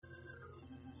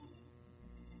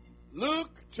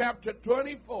Luke chapter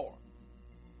 24.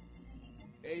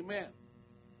 Amen.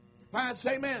 Find,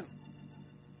 say amen.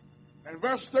 And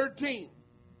verse 13.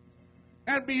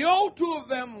 And behold, two of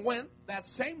them went that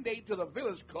same day to the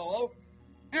village called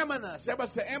Emmaus. Everybody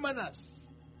say Emmaus.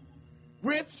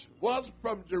 Which was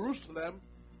from Jerusalem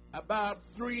about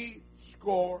 60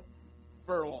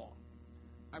 furlongs.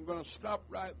 I'm going to stop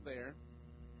right there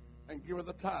and give it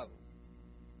the title.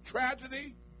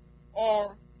 Tragedy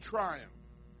or triumph?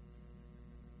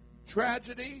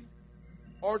 Tragedy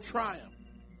or triumph?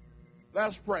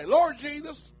 Let's pray. Lord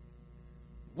Jesus,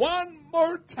 one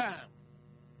more time,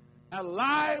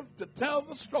 alive to tell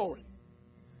the story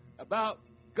about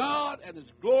God and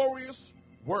His glorious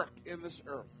work in this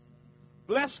earth.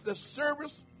 Bless this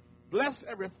service. Bless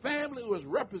every family who is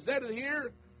represented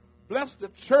here. Bless the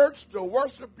church to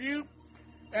worship you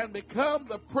and become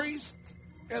the priest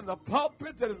in the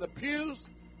pulpit and in the pews.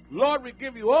 Lord, we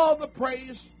give you all the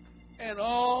praise and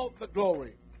all the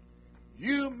glory.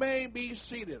 You may be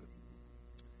seated.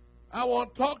 I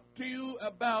want to talk to you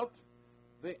about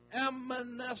the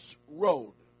Emmaus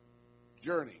Road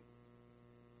journey.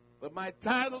 But my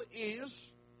title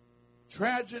is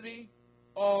Tragedy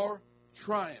or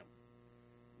Triumph.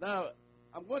 Now,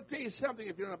 I'm going to tell you something.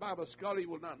 If you're not a Bible scholar, you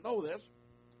will not know this.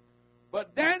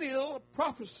 But Daniel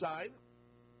prophesied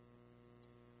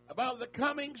about the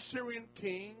coming Syrian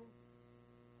king,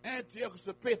 Antiochus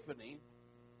Epiphanes,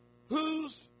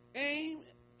 whose aim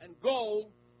and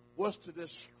goal was to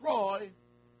destroy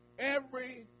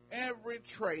every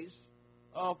trace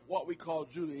of what we call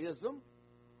Judaism,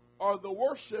 or the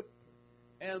worship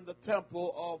and the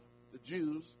temple of the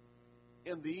Jews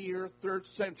in the year 3rd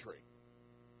century.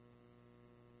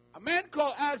 A man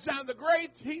called Alexander the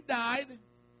Great, he died.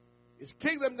 His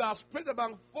kingdom got split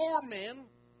among 4 men,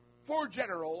 4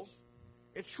 generals.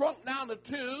 It shrunk down to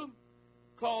 2,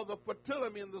 called the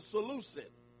Ptolemy and the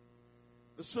Seleucid.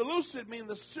 The Seleucid mean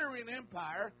the Syrian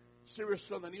Empire. Syria is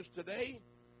still in the news today.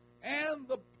 And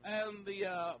the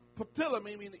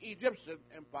Ptolemy mean the Egyptian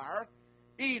Empire.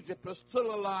 Egypt is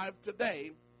still alive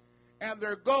today. And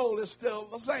their goal is still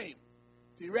the same,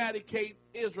 to eradicate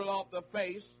Israel off the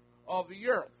face of the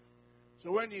earth.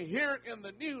 So when you hear it in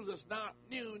the news, it's not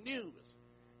new news.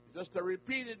 It's just a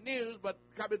repeated news, but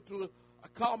coming to a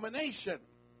culmination.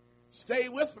 Stay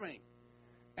with me.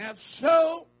 And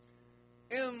so,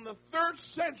 in the 3rd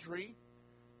century,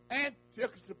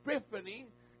 Antiochus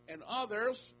Epiphanes and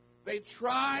others, they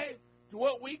try to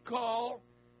what we call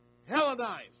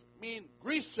Hellenize, mean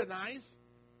Grecianize,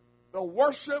 the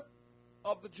worship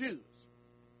of the Jews.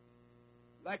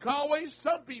 Like always,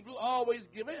 some people always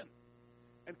give in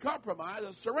and compromise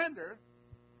and surrender,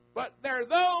 but there are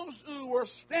those who were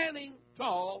standing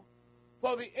tall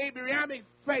for the Abrahamic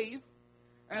faith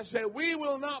and say, we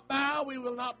will not bow, we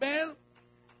will not bend,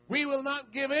 we will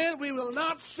not give in, we will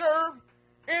not serve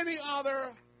any other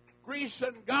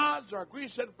Grecian gods or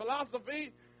Grecian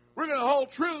philosophy. We're going to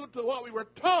hold true to what we were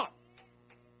taught.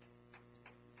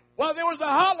 Well, there was a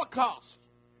Holocaust,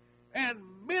 and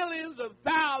millions and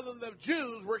thousands of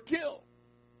Jews were killed.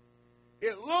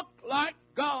 It looked like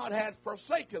God had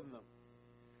forsaken them.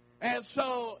 And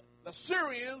so the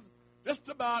Syrians just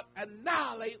about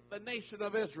annihilate the nation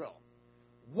of Israel,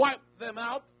 wiped them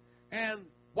out, and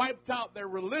wiped out their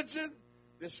religion,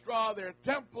 destroy their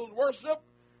temples worship,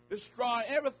 destroy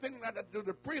everything that had to do with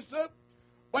the priesthood.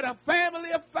 But a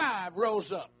family of 5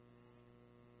 rose up,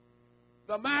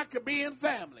 the Maccabean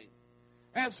family,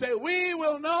 and said, we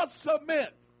will not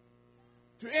submit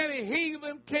to any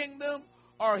heathen kingdom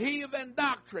or heathen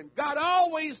doctrine. God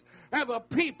always have a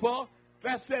people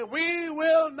that say, we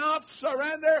will not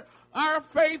surrender our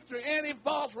faith to any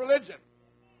false religion.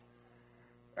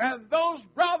 And those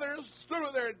brothers stood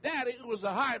with their daddy, who was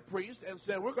a high priest, and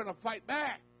said, we're going to fight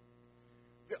back.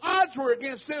 The odds were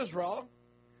against Israel,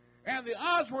 and the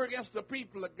odds were against the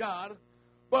people of God,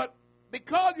 but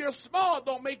because you're small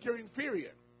don't make you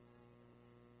inferior.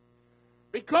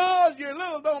 Because you're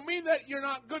little don't mean that you're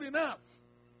not good enough.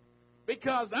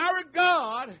 Because our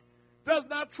God does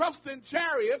not trust in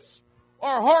chariots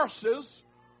or horses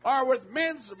or with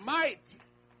men's might.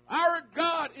 Our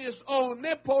God is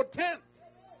omnipotent.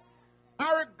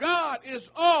 Our God is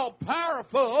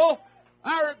all-powerful.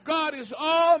 Our God is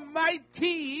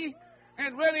almighty.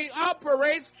 And when He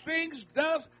operates, things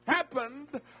does happen.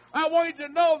 I want you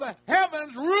to know the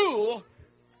heavens rule.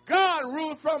 God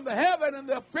rules from the heaven in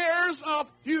the affairs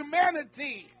of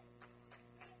humanity.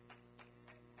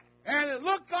 And it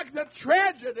looked like the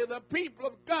tragedy the people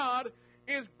of God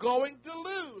is going to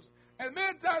lose. And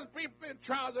many times people in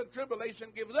trials and tribulation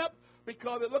give up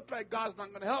because it looked like God's not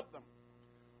going to help them.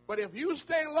 But if you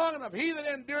stay long enough, he that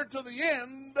endured to the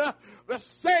end, the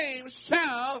same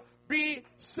shall be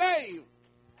saved.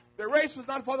 The race is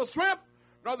not for the swift,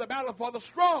 nor the battle for the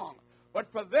strong,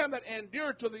 but for them that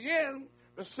endure to the end,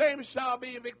 the same shall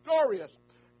be victorious.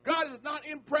 God is not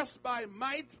impressed by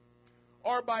might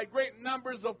or by great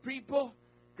numbers of people.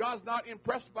 God's not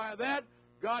impressed by that.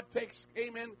 God takes,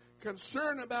 amen,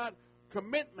 concern about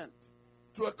commitment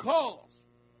to a cause.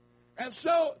 And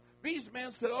so these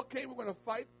men said, okay, we're going to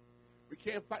fight. We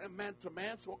can't fight a man to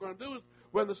man, so what we're going to do is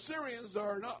when the Syrians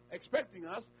are not expecting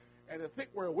us and they think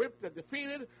we're whipped and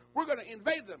defeated, we're going to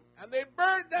invade them. And they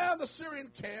burned down the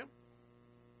Syrian camp,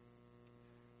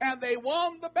 and they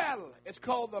won the battle. It's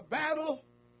called the Battle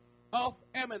of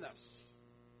Emmaus.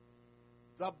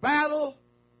 The Battle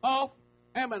of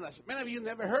Emmaus. Many of you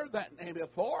never heard that name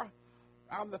before.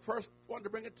 I'm the first one to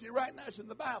bring it to you right now. It's in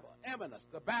the Bible. Emmaus,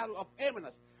 the Battle of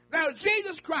Emmaus. Now,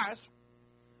 Jesus Christ,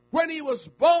 when he was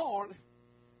born,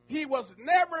 he was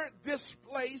never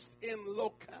displaced in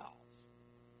locales.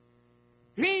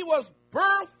 He was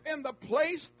birthed in the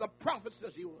place the prophet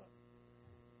says he was.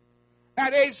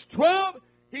 At age 12,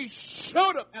 he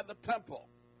showed up at the temple,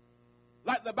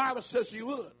 like the Bible says he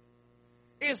would.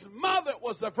 His mother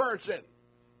was a virgin,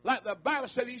 like the Bible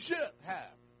said he should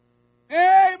have.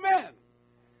 Amen.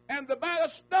 And the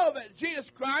Bible knows that Jesus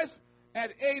Christ,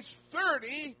 at age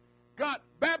 30, got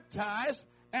baptized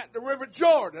at the River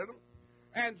Jordan,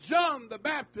 and John the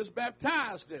Baptist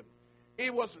baptized him.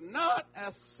 It was not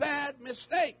a sad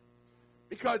mistake,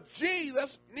 because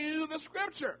Jesus knew the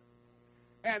Scripture.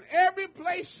 And every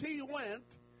place he went,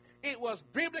 it was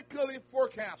biblically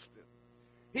forecasted.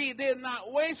 He did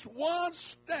not waste one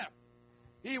step.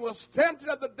 He was tempted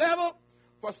of the devil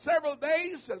for several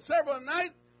days and several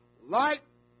nights, like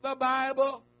the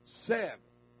Bible said.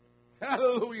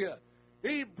 Hallelujah.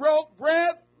 He broke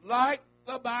bread like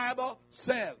the Bible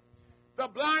said. The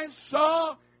blind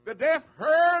saw, the deaf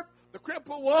heard, the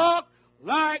crippled walked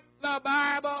like the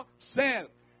Bible said.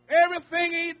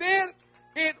 Everything he did,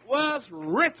 it was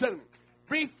written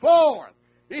before.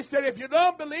 He said, if you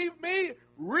don't believe me,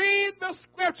 read the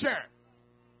Scripture.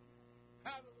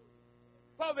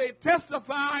 For they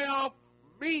testify of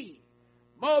me.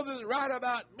 Moses write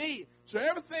about me. So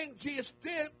everything Jesus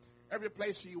did, every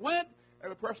place he went,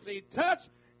 every person he touched,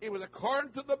 it was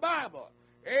according to the Bible.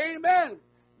 Amen.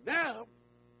 Now,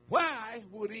 why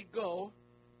would he go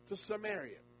to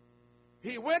Samaria?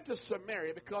 He went to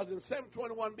Samaria because in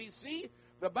 721 BC,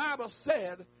 the Bible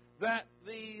said that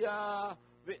the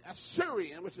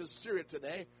Assyrian, which is Syria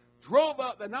today, drove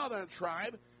out the northern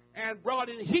tribe and brought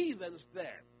in heathens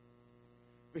there.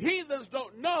 The heathens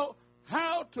don't know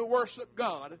how to worship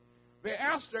God. They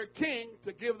asked their king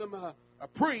to give them a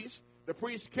priest. The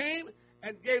priest came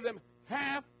and gave them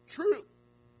half-truth.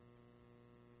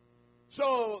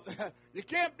 So you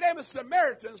can't blame the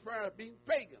Samaritans for being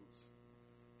pagans,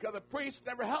 because the priests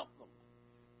never helped them.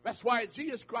 That's why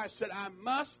Jesus Christ said, I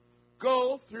must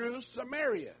go through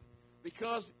Samaria,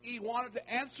 because he wanted to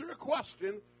answer a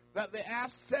question that they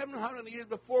asked 700 years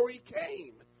before he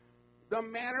came, the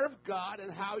manner of God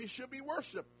and how he should be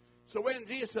worshipped. So when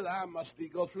Jesus said, I must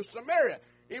go through Samaria,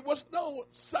 it was no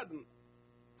sudden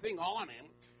thing on him.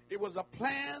 It was a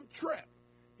planned trip.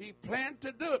 He planned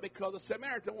to do it because the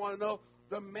Samaritan wanted to know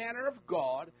the manner of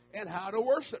God and how to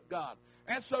worship God.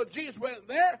 And so Jesus went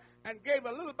there and gave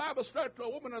a little Bible study to a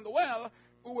woman in the well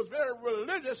who was very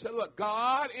religious and said, look,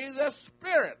 God is a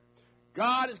spirit.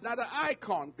 God is not an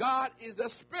icon. God is a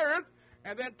spirit.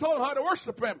 And then told her how to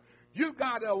worship him. You've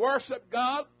got to worship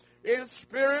God in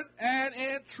spirit and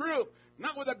in truth.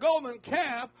 Not with a golden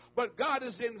calf, but God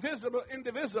is invisible,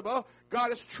 indivisible.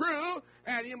 God is true,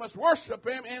 and you must worship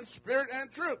him in spirit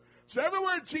and truth. So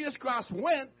everywhere Jesus Christ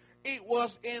went, it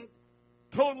was in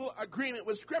total agreement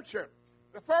with Scripture.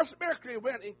 The first miracle he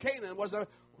went in Canaan was to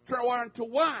turn water into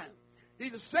wine.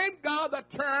 He's the same God that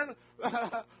turned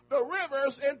the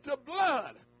rivers into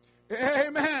blood.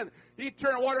 Amen. He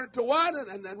turned water into wine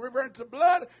and then river into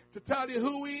blood to tell you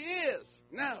who he is.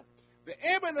 Now, the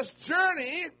Emmaus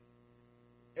journey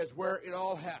is where it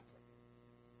all happened.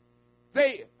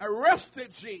 They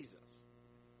arrested Jesus,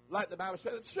 like the Bible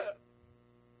said it should.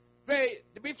 They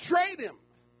betrayed him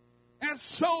and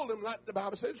sold him, like the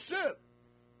Bible said it should.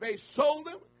 They sold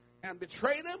him and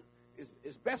betrayed him.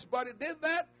 His best buddy did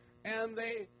that, and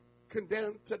they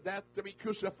condemned to death to be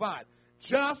crucified,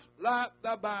 just like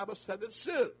the Bible said it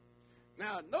should.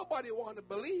 Now, nobody wanted to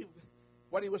believe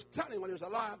what he was telling when he was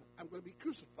alive. I'm going to be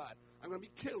crucified. I'm going to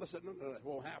be killed. I said, no, that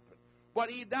won't happen. But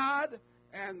he died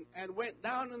and went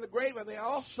down in the grave, and they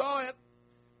all saw it.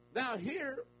 Now,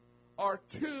 here are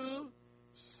two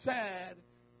sad,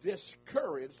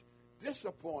 discouraged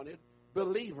disappointed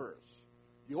believers.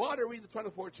 You ought to read the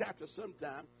 24th chapter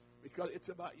sometime because it's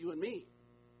about you and me.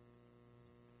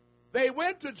 They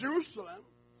went to Jerusalem.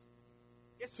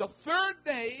 It's the third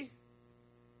day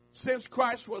since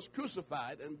Christ was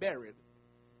crucified and buried.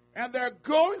 And they're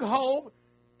going home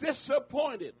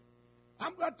disappointed.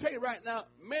 I'm going to tell you right now,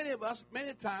 many of us,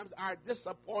 many times, are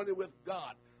disappointed with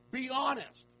God. Be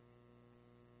honest.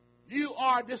 You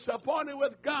are disappointed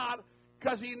with God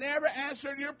because he never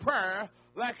answered your prayer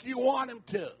like you want him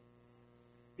to.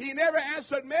 He never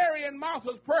answered Mary and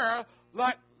Martha's prayer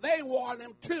like they want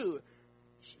him to.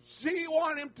 She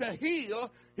wanted him to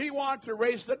heal. He wanted to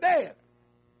raise the dead.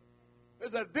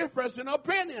 There's a difference in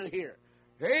opinion here.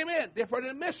 Amen. Different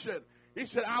in mission. He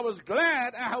said, I was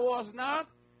glad I was not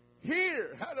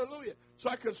here. Hallelujah. So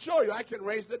I can show you I can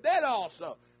raise the dead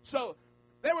also. So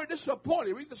they were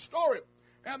disappointed. Read the story.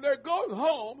 And they're going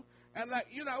home. And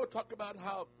we talk about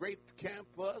how great the camp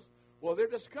was. Well, they're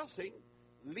discussing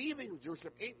leaving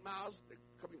Jerusalem, 8 miles,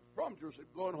 coming from Jerusalem,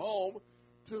 going home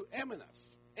to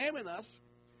Emmaus. Emmaus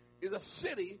is a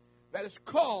city that is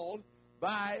called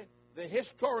by the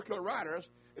historical writers,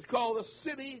 it's called the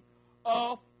city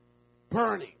of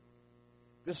burning.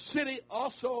 The city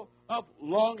also of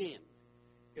longing.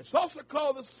 It's also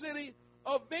called the city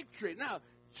of victory. Now,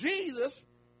 Jesus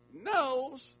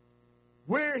knows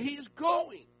where he's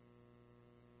going.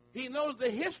 He knows the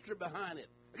history behind it.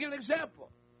 I'll give an example.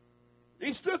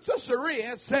 He stood to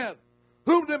Caesarea and said,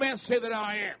 whom do men say that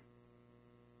I am?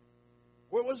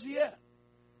 Where was he at?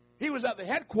 He was at the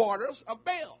headquarters of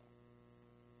Baal.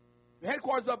 The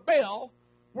headquarters of Baal,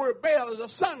 where Baal is a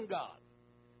sun god.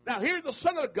 Now, here's the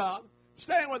Son of God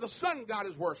standing where the sun god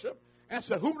is worshipped and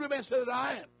said, whom do men say that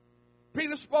I am?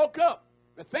 Peter spoke up.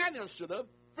 Nathanael should have.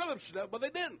 Philip should have, but they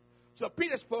didn't. So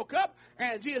Peter spoke up,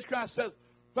 and Jesus Christ says,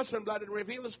 flesh and blood didn't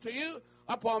reveal this to you.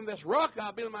 Upon this rock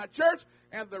I'll build my church.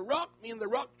 And the rock means the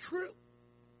rock truth.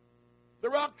 The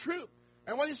rock truth.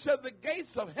 And when he said the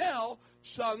gates of hell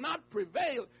shall not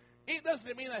prevail, it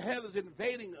doesn't mean that hell is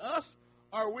invading us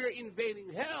or we're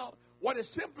invading hell. What it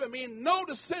simply means, no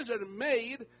decision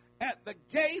made at the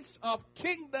gates of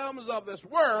kingdoms of this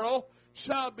world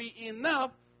shall be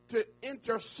enough to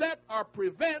intercept or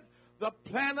prevent the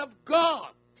plan of God.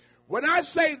 When I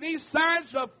say these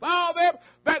signs shall follow them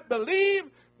that believe,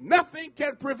 nothing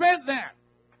can prevent that.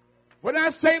 When I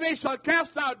say they shall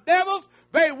cast out devils,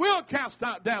 they will cast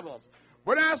out devils.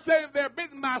 When I say they're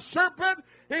bitten by a serpent,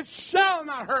 it shall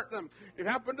not hurt them. It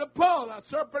happened to Paul. That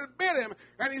serpent bit him,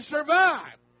 and he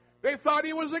survived. They thought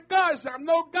he was a God. He said, I'm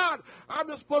no God. I'm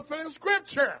just fulfilling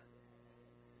Scripture.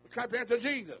 Compared to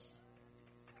Jesus.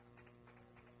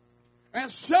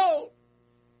 And so,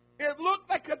 it looked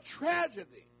like a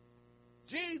tragedy.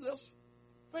 Jesus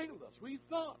failed us. We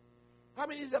thought. I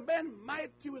mean, he's a man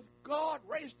mighty with God,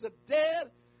 raised the dead,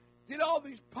 did all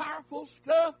these powerful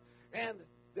stuff, and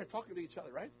they're talking to each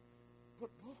other, right? But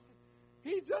boy,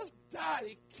 he just died.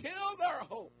 He killed our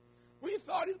hope. We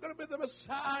thought he was going to be the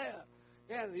Messiah.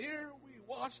 And here we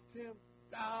watched him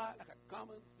die like a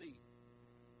common thief.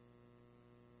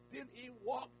 Didn't he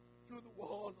walk through the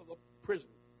walls of the prison?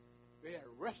 They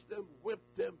arrested him,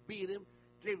 whipped him, beat him,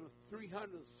 gave him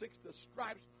 360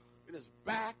 stripes in his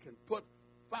back and put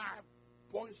 5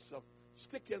 points of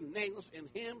sticking nails in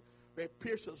him. They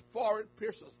pierced his forehead,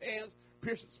 pierced his hands,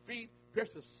 pierced his feet,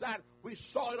 pierced his side. We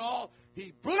saw it all.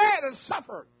 He bled and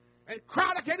suffered and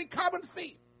cried like any common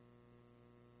thief.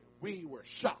 We were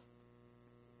shocked.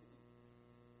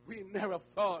 We never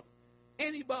thought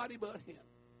anybody but him.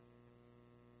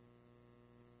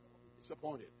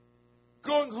 Disappointed.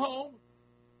 Going home,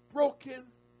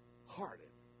 broken-hearted.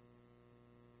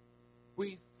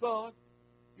 We thought,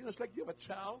 it's like you have a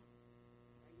child,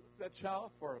 and you look at that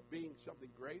child for being something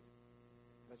great,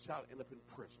 that child end up in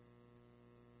prison,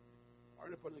 or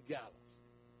end up on the gallows,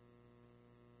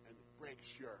 and it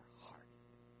breaks your heart.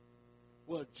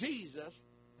 Well, Jesus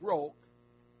broke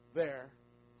their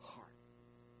heart.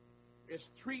 It's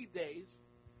 3 days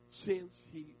since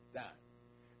he died.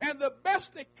 And the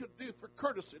best they could do for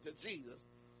courtesy to Jesus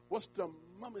was to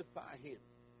mummify him,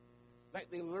 like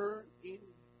they learned in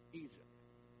Egypt.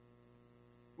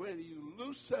 When you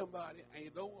lose somebody and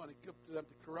you don't want to give them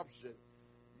to corruption,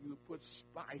 you put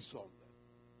spice on them.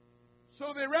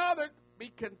 So they rather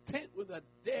be content with a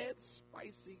dead,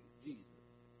 spicy Jesus.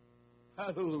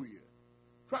 Hallelujah.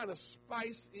 Trying to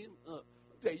spice him up.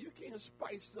 I tell you, you can't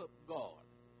spice up God.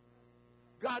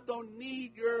 God don't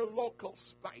need your local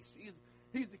spice.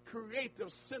 He's the creator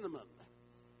of cinnamon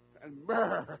and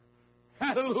myrrh.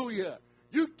 Hallelujah.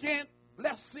 You can't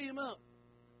bless him up.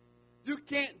 You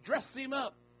can't dress him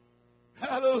up.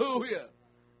 Hallelujah.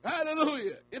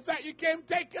 Hallelujah. In fact, you can't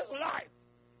take his life.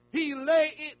 He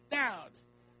lay it down.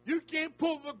 You can't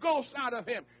pull the ghost out of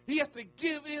him. He has to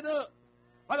give it up.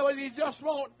 Otherwise, he just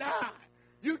won't die.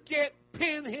 You can't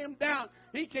pin him down.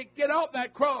 He can get off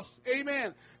that cross.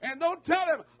 Amen. And don't tell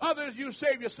him, others you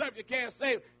save yourself, you can't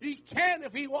save. He can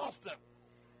if he wants to.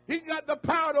 He's got the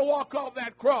power to walk off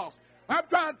that cross. I'm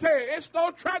trying to tell you, it's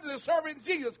no tragedy serving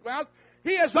Jesus Christ.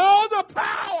 He has all the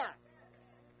power.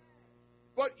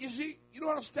 But you see, you don't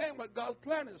understand what God's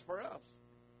plan is for us.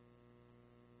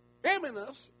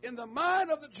 Emmaus, in the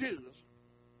mind of the Jews,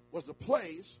 was the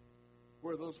place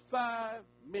where those 5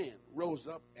 men rose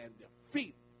up and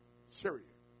defeated Syria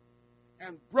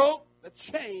and broke the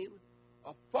chain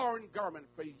of foreign government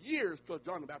for years till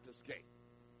John the Baptist came.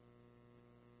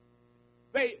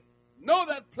 They know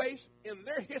that place in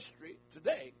their history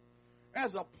today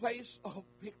as a place of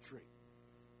victory.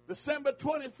 December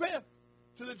 25th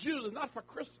to the Jews is not for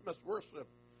Christmas worship.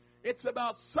 It's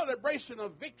about celebration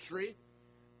of victory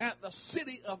at the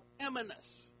city of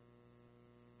Emmaus.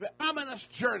 The Emmaus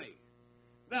journey.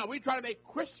 Now, we try to make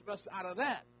Christmas out of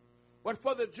that. But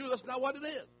for the Jews, that's not what it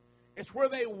is. It's where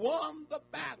they won the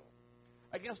battle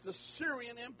against the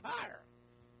Syrian Empire.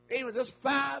 Even just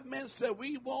 5 men said,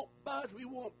 we won't budge, we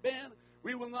won't bend,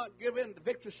 we will not give in, the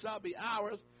victory shall be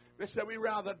ours. They said, we'd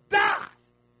rather die.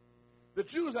 The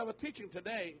Jews have a teaching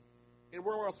today in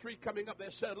World War III coming up. They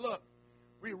said, look,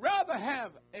 we'd rather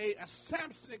have a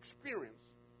Samson experience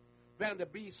than to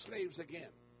be slaves again.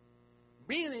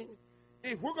 Meaning,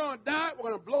 if we're going to die,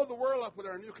 we're going to blow the world up with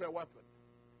our nuclear weapon.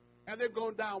 And they're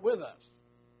going down with us.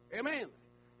 Amen.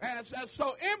 And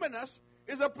so Emmaus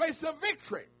is a place of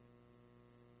victory.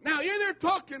 Now, you're there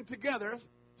talking together,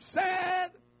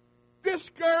 sad,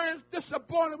 discouraged,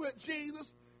 disappointed with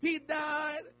Jesus. He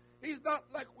died. He's not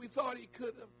like we thought he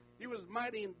could have. He was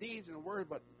mighty in deeds and words,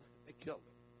 but they killed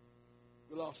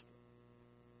him. We lost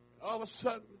him. And all of a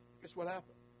sudden, guess what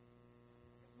happened?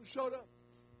 Who showed up?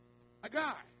 A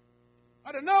guy.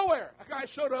 Out of nowhere, a guy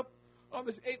showed up on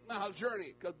this 8-mile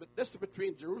journey, because the distance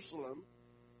between Jerusalem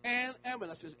and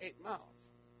Emmaus is 8 miles.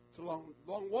 It's a long,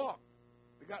 long walk.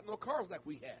 They got no cars like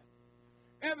we have.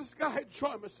 And this guy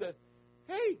joined me and said,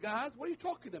 hey, guys, what are you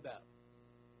talking about?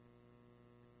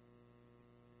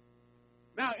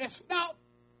 Now, it's not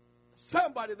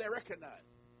somebody they recognize.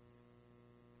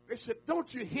 They said,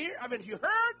 don't you hear? I mean, you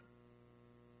heard?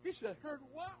 He said, heard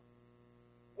what?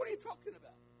 What are you talking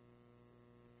about?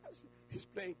 He's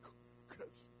playing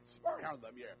smart on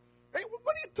them here. Hey,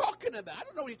 what are you talking about? I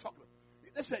don't know what you're talking about.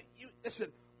 They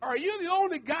said, are you the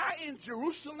only guy in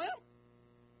Jerusalem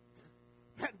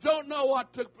that don't know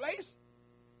what took place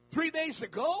 3 days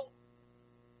ago?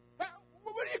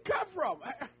 Where do you come from?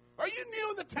 Are you new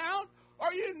in the town?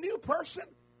 Are you a new person?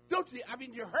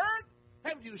 You heard?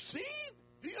 Have you seen?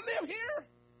 Do you live here?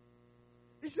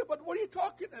 He said, but what are you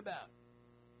talking about?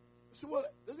 I said, well,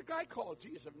 there's a guy called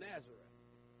Jesus of Nazareth.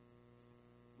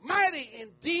 Mighty in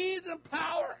deed and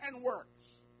power and works.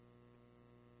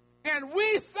 And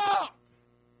we thought,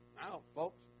 now,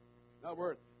 folks, in other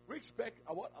words, we expect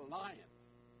a lion.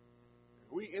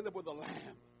 We end up with a lamb.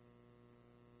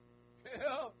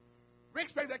 We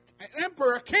expect an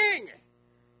emperor, a king.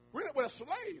 We end up with a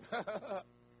slave.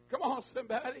 Come on,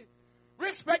 somebody. We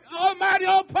expect almighty,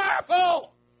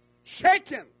 all-powerful,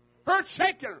 shaken, earth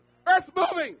shaken, earth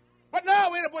moving. But no,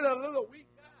 we end up with a little weak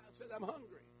guy that says, I'm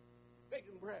hungry.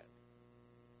 Baking bread.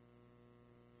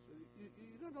 So you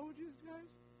don't know Jesus, guys?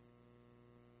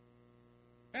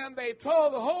 And they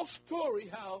told the whole story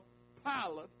how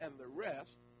Pilate and the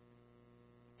rest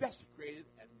desecrated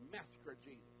and massacred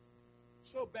Jesus.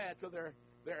 So bad till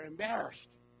they're embarrassed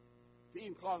to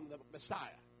even call him the Messiah.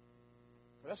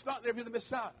 But that's not never the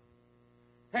Messiah.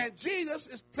 And Jesus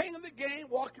is playing the game,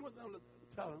 walking with them,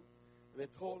 and telling them, and they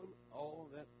told him all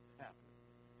that happened.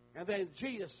 And then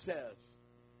Jesus says,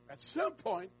 at some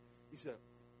point, he said,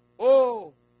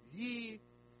 oh, ye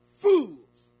fools.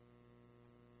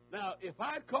 Now, if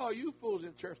I'd call you fools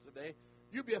in church today,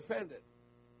 you'd be offended.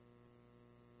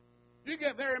 You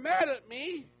get very mad at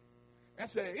me and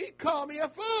say, he called me a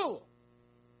fool.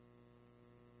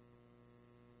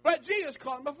 But Jesus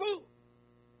called him a fool.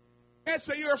 And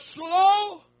so you're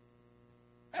slow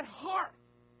at heart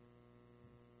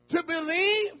to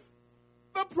believe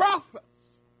the prophets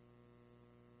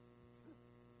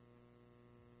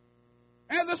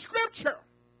and the scripture.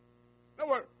 In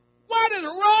other words, what is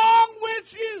wrong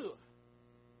with you?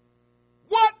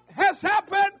 What has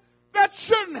happened that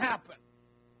shouldn't happen?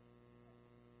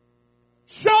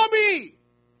 Show me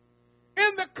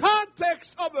in the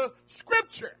context of the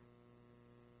scripture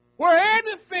where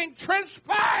anything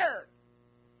transpired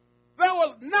that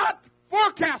was not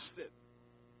forecasted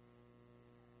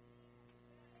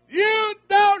You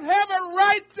don't have a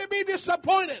right to be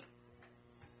disappointed.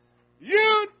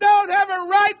 You don't have a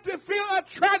right to feel a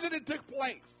tragedy took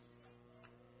place.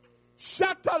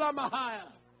 Shatalamahaya.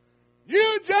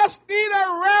 You just need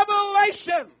a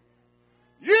revelation.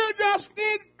 You just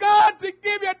need God to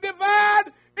give you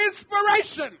divine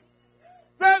inspiration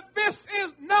that this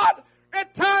is not a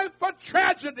time for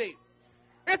tragedy.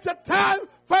 It's a time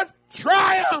for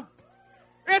triumph.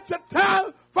 It's a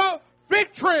time for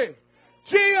victory.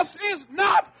 Jesus is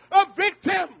not a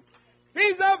victim.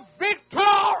 He's a victor.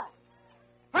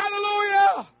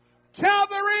 Hallelujah.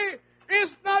 Calvary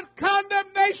is not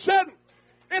condemnation.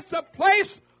 It's a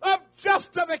place of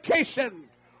justification.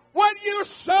 What you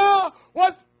saw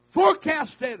was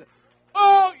forecasted.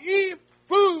 Oh, ye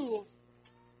fools.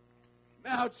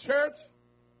 Now, church,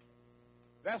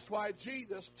 that's why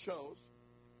Jesus chose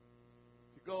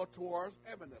to go towards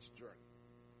Emaus journey.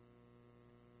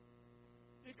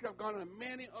 He could have gone on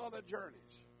many other journeys.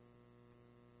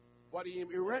 But you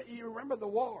remember the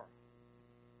war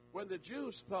when the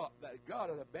Jews thought that God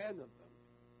had abandoned them.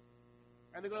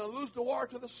 And they're going to lose the war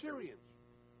to the Syrians.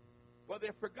 But they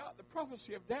forgot the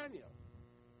prophecy of Daniel.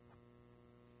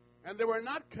 And they were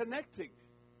not connecting.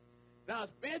 Now,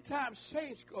 many times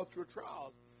saints go through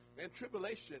trials and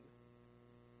tribulation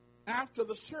after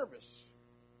the service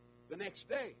the next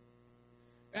day.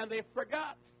 And they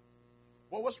forgot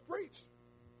what was preached.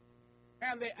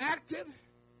 And they acted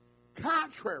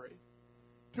contrary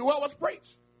to what was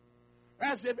preached.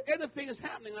 As if anything is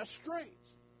happening that's strange.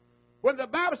 When the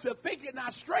Bible said, think it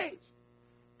not strange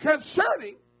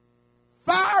concerning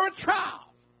fiery trials.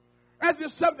 As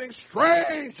if something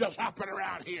strange just happened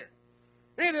around here.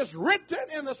 It is written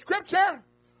in the scripture,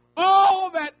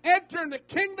 all that enter the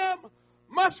kingdom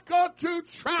must go through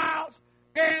trials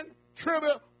and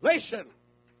tribulation.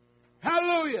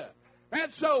 Hallelujah.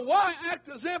 And so why act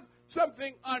as if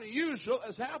something unusual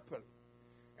has happened?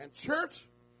 And church,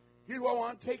 here's where I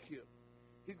want to take you.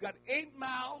 He's got 8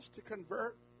 miles to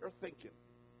convert your thinking.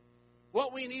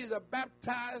 What we need is a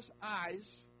baptized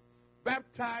eyes,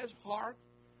 baptized heart,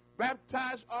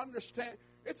 baptized understanding.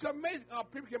 It's amazing how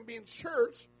people can be in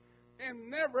church and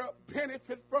never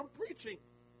benefit from preaching.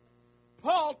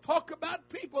 Paul talked about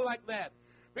people like that.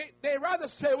 They rather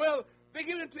say, well, they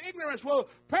get into ignorance. Well,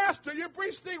 Pastor, you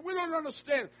preach things we don't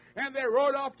understand. And they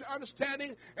rode off to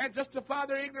understanding and justify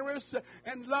their ignorance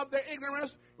and love their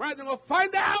ignorance. Right? They're going to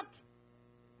find out.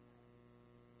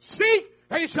 Seek,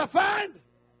 and you shall find.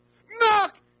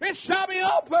 Knock, it shall be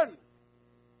open.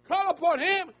 Call upon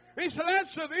him, he shall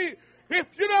answer thee. If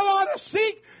you don't want to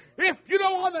seek, if you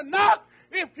don't want to knock,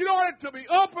 if you don't want it to be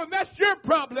open, that's your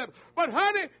problem. But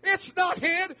honey, it's not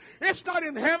hid. It's not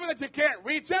in heaven that you can't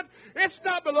reach it. It's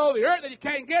not below the earth that you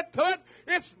can't get to it.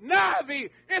 It's nigh thee.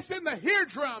 It's in the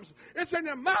eardrums. It's in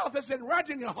your mouth. It's right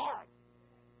in your heart.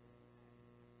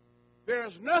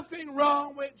 There's nothing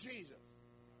wrong with Jesus.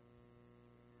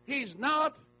 He's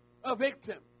not a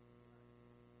victim.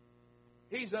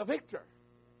 He's a victor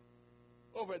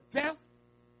over death,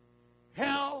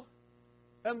 hell,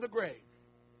 and the grave.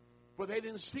 But they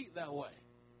didn't see it that way.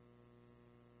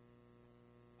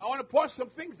 I want to point some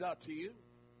things out to you.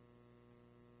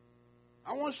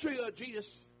 I want to show you that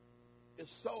Jesus is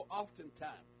so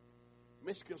oftentimes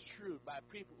misconstrued by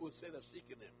people who say they're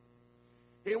seeking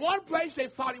him. In one place, they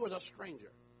thought he was a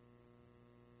stranger.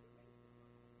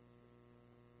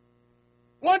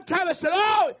 One time they said,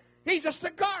 oh, he's just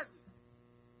a garden.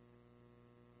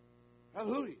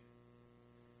 Hallelujah.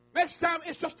 Next time,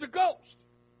 it's just a ghost.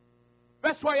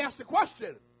 That's why he asked the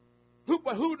question,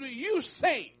 but who do you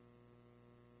say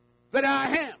that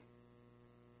I am?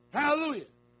 Hallelujah.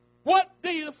 What do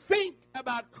you think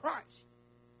about Christ?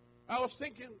 I was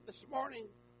thinking this morning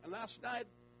and last night,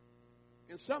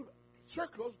 in some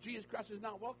circles, Jesus Christ is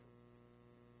not welcome.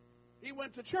 He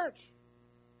went to church,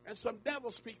 and some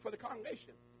devils speak for the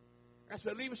congregation. I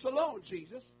said, leave us alone,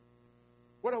 Jesus.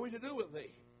 What are we to do with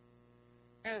thee?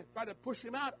 And try to push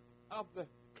him out of the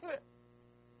cliff.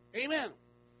 Amen.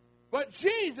 But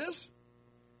Jesus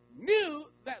knew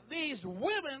that these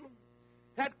women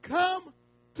had come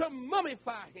to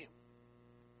mummify him.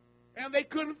 And they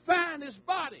couldn't find his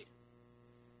body.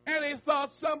 And they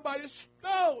thought somebody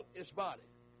stole his body.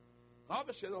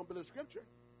 Obviously, they don't believe Scripture.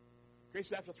 He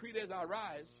said, after 3 days I'll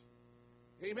rise.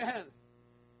 Amen.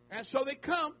 And so they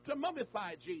come to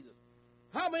mummify Jesus.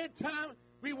 How many times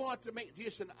we want to make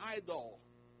Jesus an idol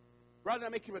rather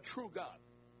than make him a true God?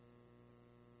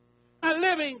 A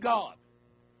living God.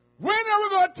 When are we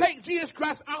going to take Jesus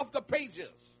Christ off the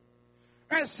pages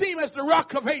and see him as the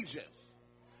Rock of Ages?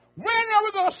 When are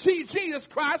we going to see Jesus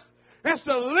Christ as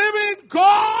the living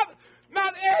God?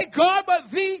 Not a God, but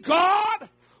the God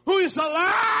who is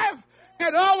alive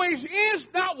and always is,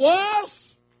 not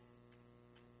was,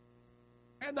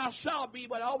 and not shall be,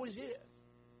 but always is.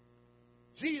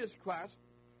 Jesus Christ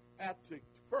at the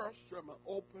first sermon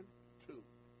opened tomb.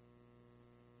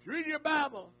 If you read your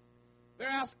Bible, they're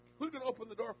asking, who's going to open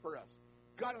the door for us?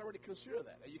 God already considered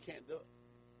that, and you can't do it.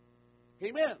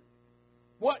 Amen.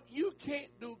 What you can't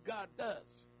do, God does.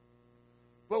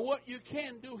 But what you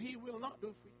can do, he will not do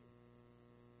for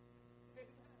you.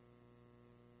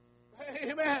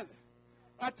 Amen. Amen.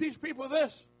 I teach people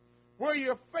this. Where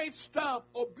your faith stops,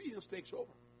 obedience takes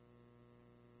over.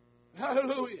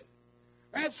 Hallelujah.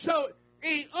 And so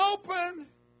he opened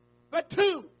the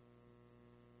tomb.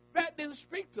 That didn't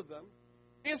speak to them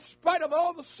in spite of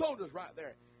all the soldiers right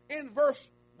there. In verse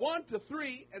 1 to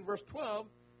 3 and verse 12,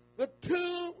 the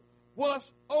tomb was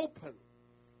open.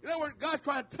 In other words, God's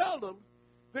trying to tell them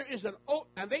there is an open,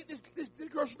 and these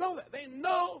girls know that. They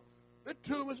know the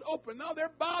tomb is open. Now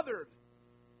they're bothered.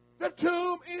 The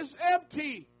tomb is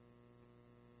empty.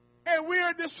 And we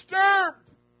are disturbed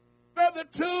that the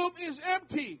tomb is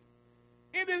empty.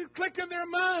 It didn't click in their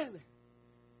mind.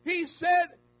 He said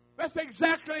that's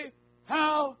exactly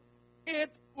how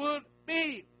it would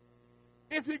be.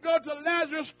 If you go to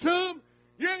Lazarus' tomb,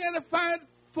 you're going to find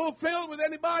fulfilled with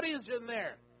anybody who's in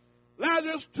there.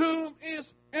 Lazarus' tomb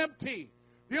is empty.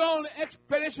 The only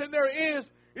explanation there is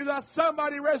that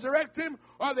somebody resurrected him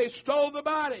or they stole the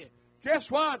body. Guess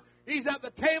what? He's at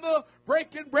the table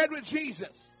breaking bread with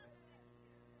Jesus.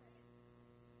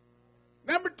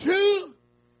 Number 2,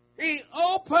 he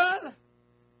opened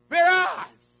their eyes.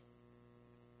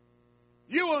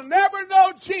 You will never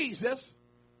know Jesus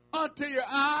until your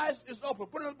eyes is open.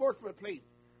 Put it on the board for me, please.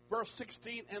 Verse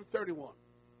 16 and 31.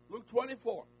 Luke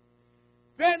 24.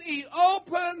 Then he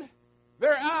opened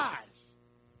their eyes,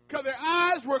 because their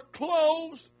eyes were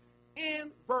closed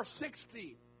in verse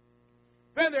 16.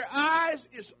 Then their eyes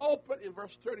is open in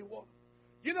verse 31.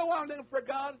 You know why I'm living for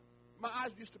God? My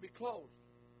eyes used to be closed.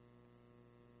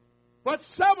 But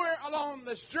somewhere along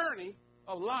this journey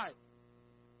of life,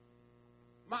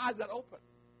 my eyes got open.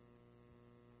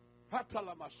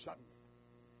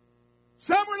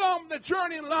 Somewhere along the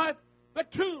journey in life, the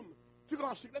tomb took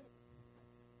on significance.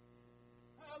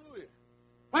 Hallelujah.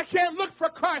 I can't look for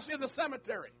Christ in the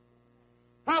cemetery.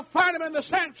 I'll find him in the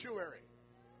sanctuary.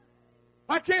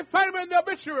 I can't find him in the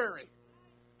obituary.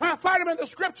 I'll find him in the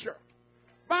scripture.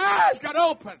 My eyes got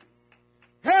open.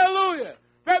 Hallelujah.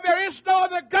 That there is no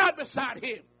other God beside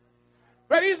him.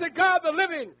 But he's the God of the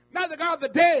living, not the God of the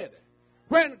dead.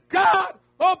 When God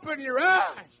opened your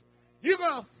eyes, you're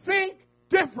going to think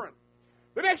different.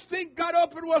 The next thing God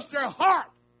opened was their heart.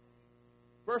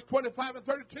 Verse 25 and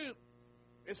 32.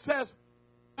 It says,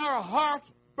 our hearts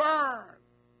burn.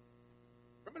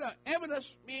 Remember that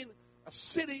Ephesus means a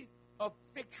city of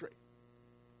victory.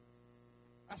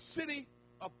 A city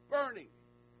of burning.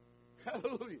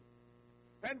 Hallelujah.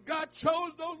 And God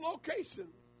chose those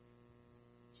locations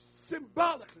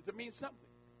symbolically to mean something.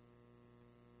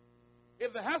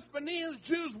 If the Hasmonean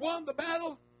Jews won the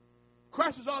battle,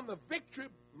 Christ is on the victory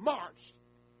march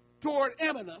toward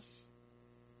Ephesus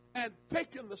and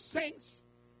taking the saints,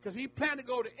 because he planned to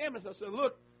go to Ephesus and said,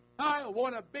 look, I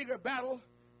won a bigger battle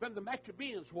than the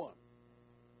Maccabees won.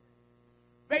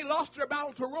 They lost their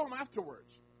battle to Rome afterwards.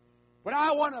 But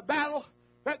I won a battle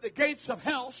that the gates of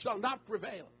hell shall not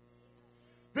prevail.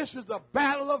 This is the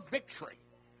battle of victory.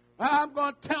 I'm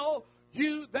going to tell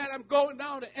you that I'm going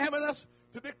down to Ephesus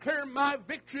to declare my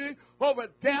victory over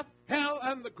death, hell,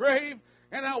 and the grave.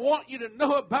 And I want you to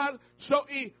know about it. So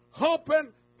he opened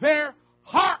their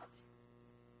heart.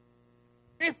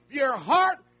 If your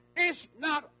heart is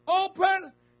not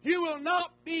open, you will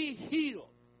not be healed.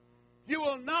 You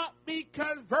will not be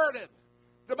converted.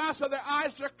 The Bible said their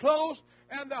eyes are closed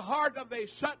and the heart of they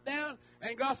shut down.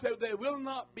 And God said they will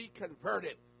not be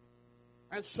converted.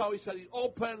 And so he said he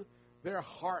opened their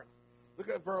heart. Look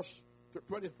at verse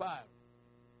 25.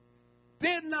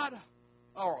 Did not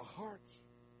our hearts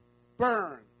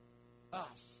burn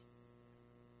us?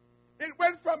 It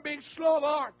went from being slow of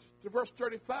heart to verse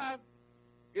 35.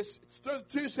 It's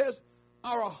 32 says,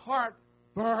 our heart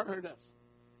burned us.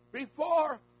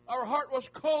 Before, our heart was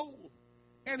cold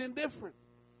and indifferent.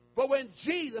 But when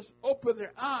Jesus opened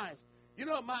their eyes, you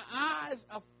know, my eyes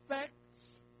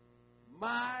affects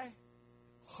my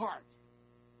heart.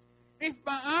 If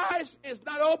my eyes is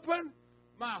not open,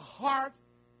 my heart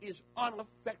is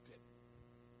unaffected.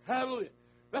 Hallelujah.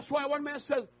 That's why one man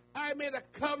says, I made a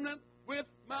covenant with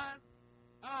my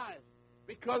eyes,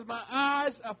 because my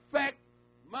eyes affect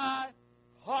my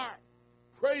heart.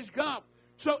 Praise God.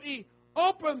 So he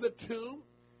opened the tomb,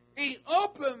 he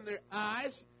opened their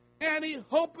eyes, and he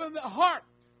opened the heart.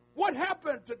 What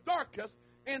happened to Dorcas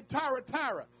in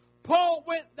Thyatira? Paul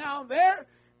went down there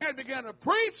and began to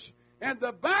preach, and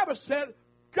the Bible said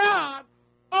God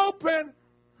opened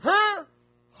her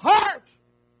heart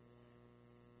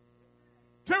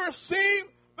to receive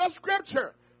the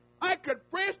Scripture. I could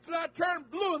preach till I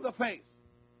turned blue in the face.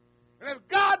 And if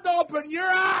God don't open your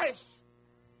eyes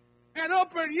and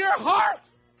open your heart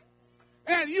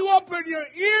and you open your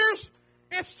ears,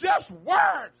 it's just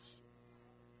words.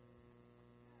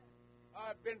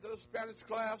 I've been to the Spanish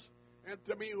class, and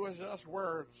to me it was just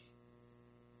words.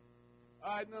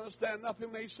 I didn't understand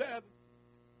nothing they said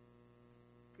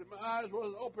because my eyes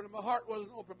wasn't open and my heart wasn't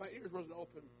open, my ears wasn't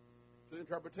open to the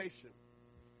interpretation.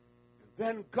 And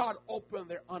then God opened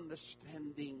their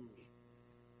understanding.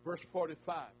 Verse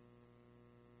 45.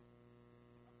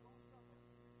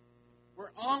 We're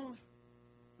on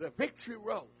the victory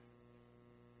road.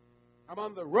 I'm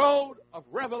on the road of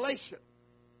revelation.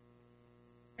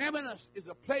 Emmaus is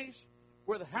a place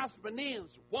where the Hasmoneans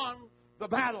won the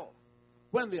battle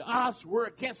when the odds were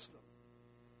against them.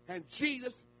 And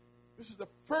Jesus, this is the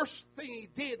first thing he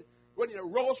did when he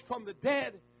arose from the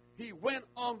dead. He went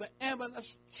on the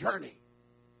Emmaus journey.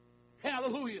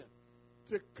 Hallelujah.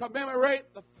 To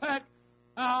commemorate the fact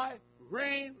I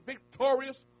reign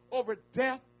victorious over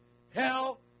death,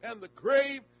 hell, and the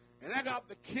grave. And I got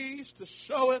the keys to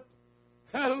show it.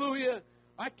 Hallelujah.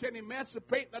 I can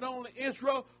emancipate not only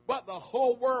Israel, but the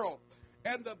whole world.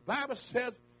 And the Bible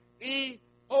says, he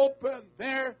opened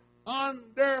their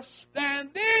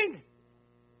understanding.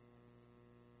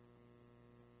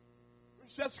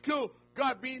 That's cool.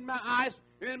 God be in my eyes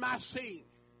and in my seeing.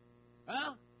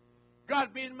 Huh?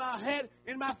 God be in my head,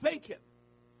 in my thinking.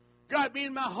 God be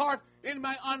in my heart, in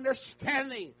my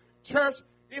understanding. Church,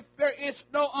 if there is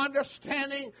no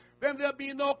understanding, then there'll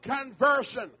be no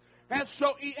conversion. And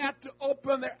so he had to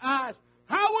open their eyes.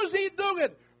 How was he doing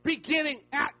it? Beginning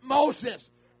at Moses.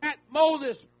 At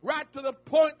Moses, right to the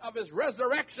point of his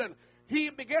resurrection, he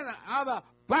began to have a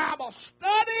Bible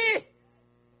study.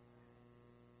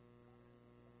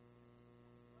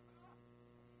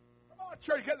 Come on,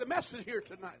 church, get the message here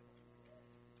tonight.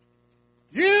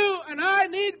 You and I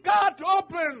need God to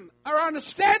open our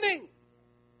understanding.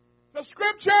 The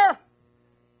Scripture.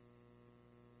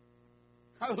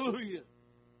 Hallelujah.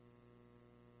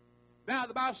 Now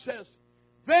the Bible says,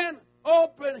 then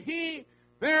open he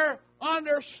their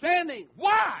understanding.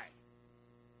 Why?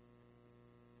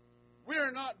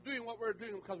 We're not doing what we're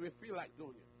doing because we feel like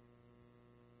doing it.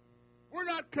 We're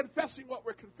not confessing what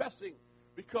we're confessing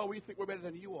because we think we're better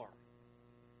than you are.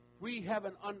 We have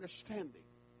an understanding.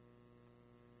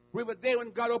 We have a day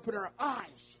when God opened our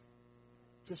eyes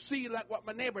to see like what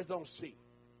my neighbors don't see.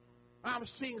 I'm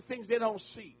seeing things they don't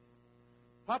see.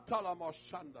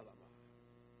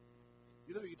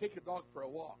 You know, you take your dog for a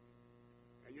walk,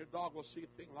 and your dog will see a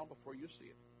thing long before you see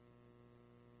it.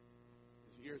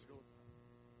 As years go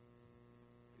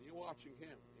and you're watching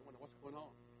him, you wonder what's going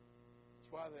on.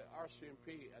 That's why the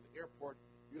RCMP at the airport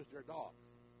use their dogs.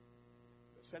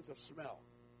 The sense of smell.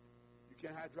 You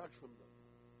can't hide drugs from them.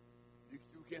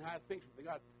 You can't hide things from them.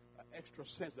 They got an extra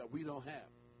sense that we don't have.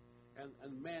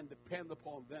 And man depend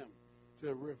upon them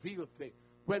to reveal things.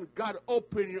 When God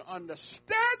opened your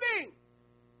understanding,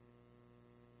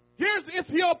 here's the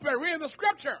Ethiopian reading the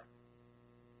Scripture.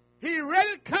 He read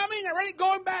it coming and read it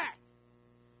going back.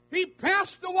 He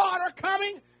passed the water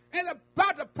coming and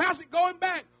about to pass it going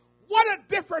back. What a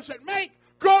difference it makes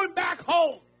going back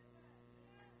home.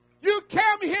 You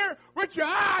came here with your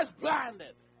eyes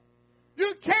blinded.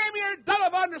 You came here dull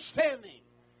of understanding.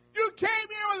 You came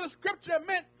here where the Scripture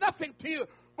meant nothing to you.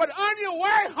 But on your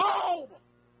way home,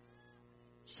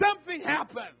 something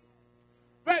happened.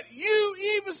 That you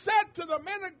even said to the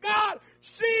men of God,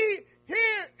 see,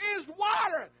 here is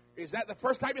water. Is that the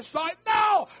first time you saw it?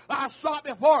 No, I saw it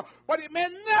before, but it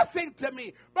meant nothing to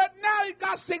me. But now it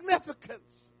got significance.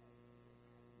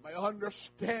 My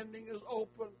understanding is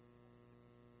open.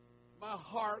 My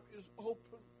heart is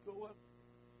open to it.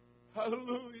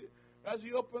 Hallelujah. As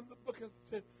he opened the book and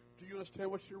said, do you understand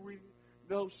what you're reading?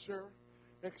 No, sir,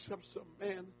 except some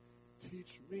man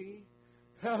teach me.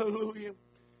 Hallelujah.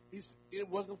 It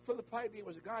wasn't Philip's idea, it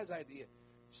was a guy's idea.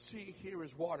 See, here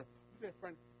is water. Look at that,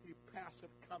 friend. He passed it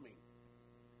coming.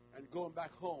 And going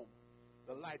back home,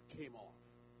 the light came on.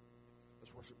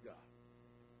 Let's worship God.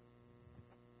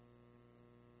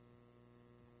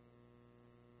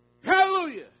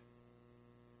 Hallelujah.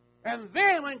 And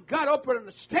then when God opened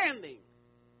understanding,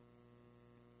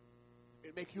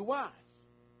 it make you wise.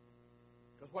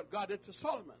 Because what God did to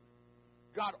Solomon,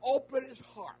 God opened his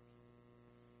heart,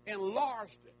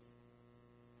 enlarged it.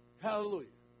 Hallelujah.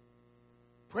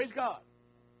 Praise God.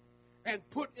 and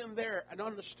put in there an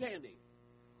understanding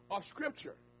of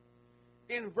Scripture.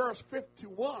 In verse 32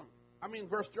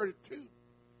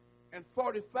 and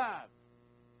 45.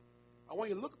 I want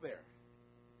you to look there.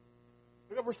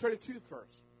 Look at verse 32 first.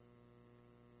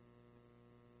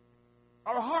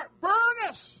 Our heart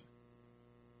burneth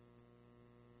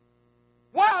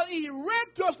while he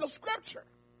read to us the Scripture.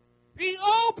 He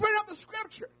opened up the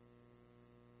Scripture.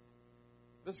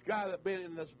 This guy that's been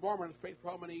in this Mormon faith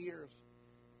for how many years?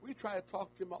 We try to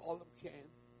talk to him all that we can.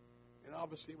 And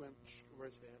obviously went over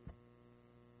his head.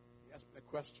 He asked me a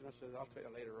question. I said, I'll tell you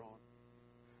later on.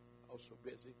 I was so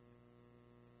busy.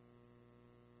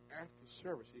 After the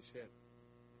service, he said,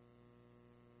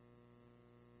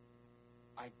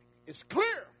 it's clear.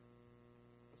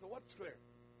 I said, what's clear?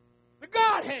 The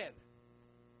Godhead.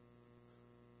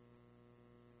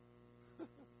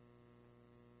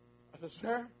 I said,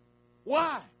 sir,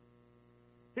 why?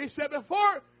 He said,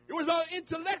 before it was all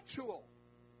intellectual,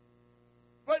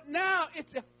 but now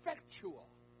it's effectual.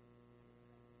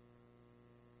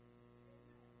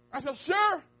 I said,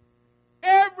 sir,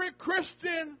 every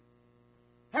Christian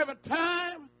have a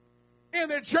time in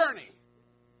their journey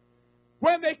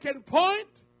when they can point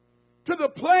to the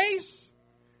place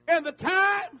and the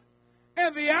time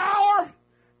and the hour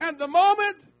and the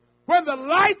moment when the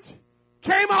light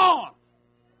came on.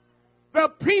 The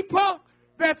people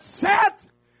that sat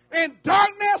in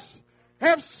darkness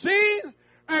have seen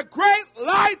a great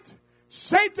light.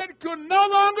 Satan could no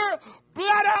longer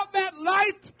blot out that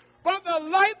light, but the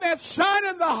light that shined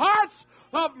in the hearts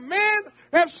of men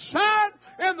have shined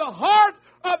in the heart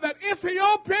of that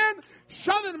Ethiopian,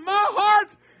 shone in my heart,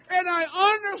 and I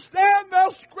understand the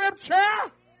Scripture.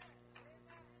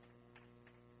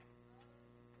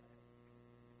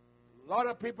 A lot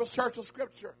of people search the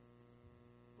Scripture,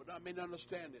 but not many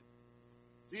understand it.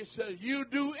 Jesus says, you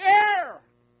do err,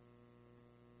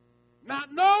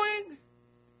 not knowing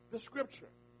the Scripture.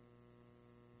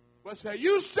 But say,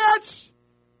 you search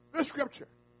the Scripture,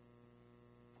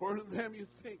 for in them you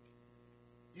think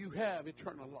you have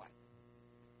eternal life.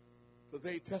 For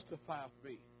they testify of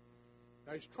me.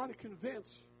 Now he's trying to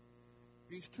convince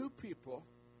these two people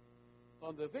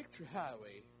on the victory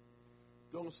highway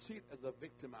don't see it as a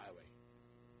victim highway.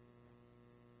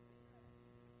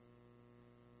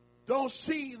 Don't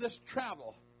see this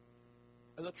travel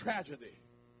as a tragedy.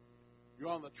 You're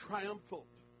on the triumphant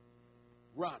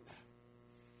run.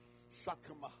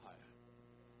 Shakamahaya.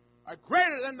 Are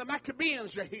greater than the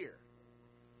Maccabees are here.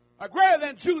 Are greater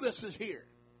than Judas is here.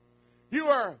 You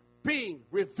are being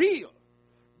revealed.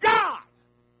 God,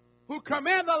 who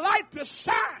command the light to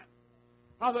shine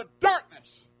out of the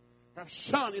darkness, have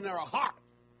shone in our heart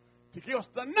to give us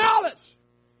the knowledge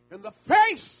in the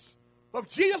face of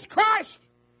Jesus Christ.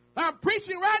 I'm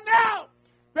preaching right now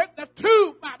that the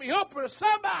tomb might be open to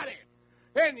somebody.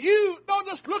 And you don't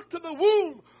just look to the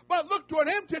womb, but look to an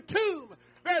empty tomb.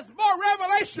 There's more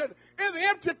revelation in the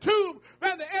empty tomb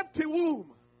than the empty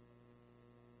womb.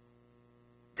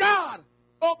 God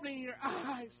opening your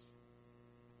eyes.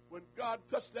 When God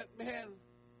touched that man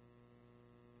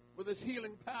with his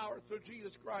healing power through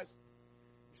Jesus Christ,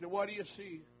 he said, what do you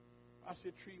see? I see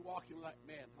a tree walking like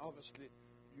man. Obviously,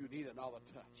 you need another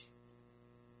touch.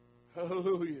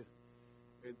 Hallelujah.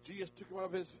 And Jesus took him out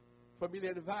of his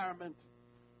familiar environment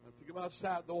and took him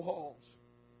outside the walls.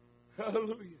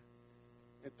 Hallelujah.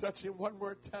 And touched him one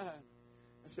more time.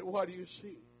 I said, what do you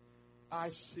see?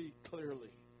 I see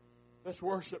clearly. Let's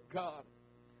worship God.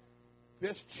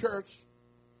 This church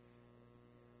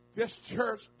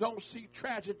don't see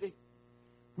tragedy.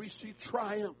 We see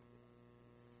triumph.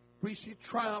 We see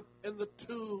triumph in the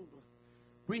tomb.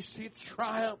 We see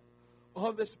triumph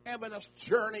on this eminence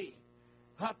journey.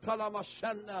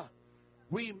 Hatalamashana.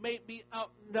 We may be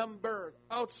outnumbered,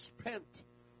 outspent,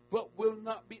 but will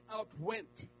not be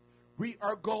outwent. We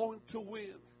are going to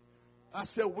win. I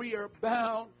said we are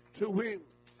bound to win.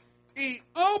 He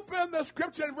opened the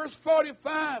Scripture in verse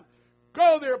 45.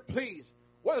 Go there, please.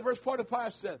 What does verse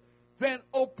 45 says? Then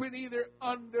open either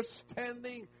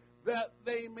understanding that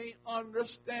they may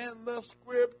understand the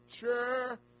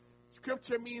Scripture.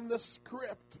 Scripture means the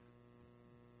script.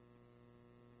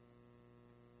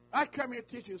 I come here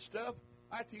teaching stuff.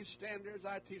 I teach standards.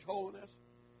 I teach holiness.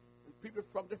 And people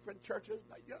from different churches.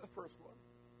 Now, you're the first one.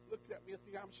 Looked at me and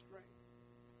think I'm strange.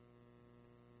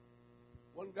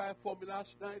 One guy phoned me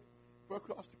last night from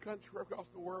across the country, across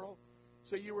the world.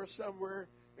 So you were somewhere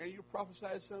and you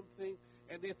prophesied something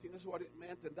and they think this is what it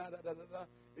meant and da-da-da-da-da.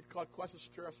 It called quite a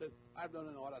stir. I said, I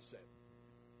don't know what I said.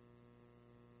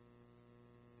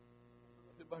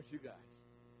 Nothing about you guys.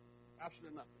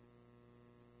 Absolutely nothing.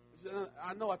 He said,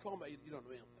 I know I told him you don't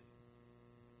know anything.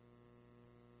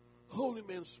 holy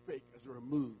men spake as they were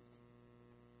moved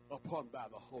upon by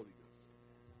the Holy Ghost.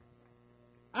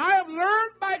 I have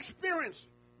learned by experience,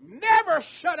 never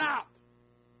shut out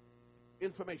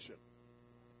information.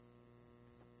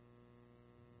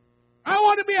 I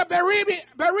want to be a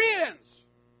Bereans.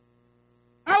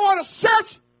 I want to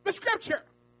search the Scripture.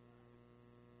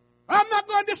 I'm not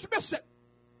going to dismiss it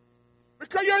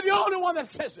because you're the only one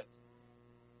that says it.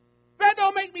 That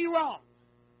don't make me wrong,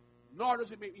 nor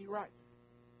does it make me right.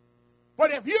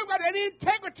 But if you've got any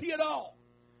integrity at all,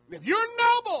 if you're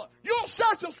noble, you'll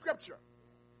search the Scripture.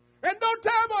 And don't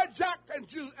tell me what Jack and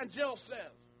Jill says.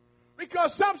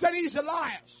 Because some say he's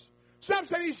Elias. Some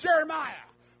say he's Jeremiah.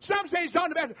 Some say he's John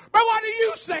the Baptist. But what do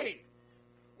you say?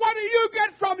 What do you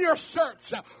get from your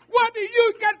search? What do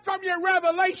you get from your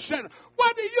revelation?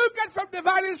 What do you get from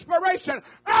divine inspiration?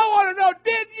 I want to know,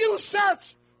 did you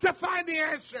search to find the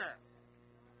answer?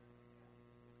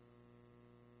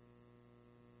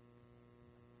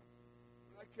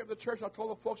 When I came to church, I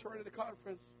told the folks around at the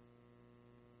conference,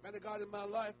 man of God in my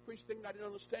life, preached things I didn't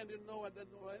understand, didn't know, I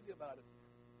didn't know anything about it.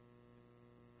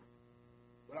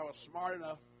 But I was smart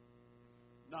enough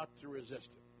not to resist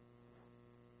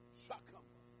it. Shock come.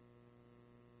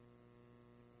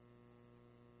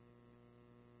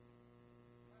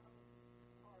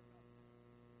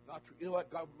 Not to, you know what?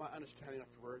 God, my understanding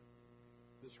afterward,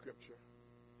 the Scripture.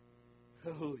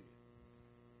 Hallelujah.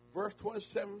 Verse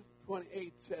 27,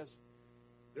 28 says,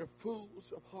 they're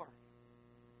fools of heart.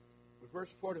 But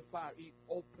verse 45, he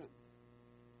opened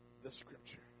the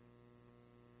Scripture.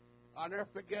 I'll never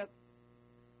forget,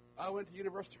 I went to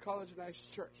University College and I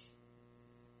searched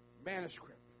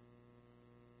manuscript.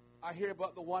 I hear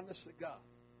about the oneness of God.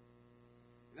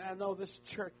 And I know this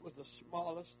church was the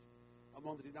smallest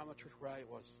among the denominational church where I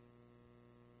was.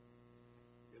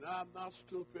 And I'm not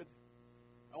stupid.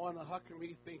 I want to, how can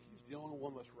he think he's the only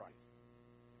one that's right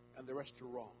and the rest are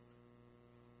wrong?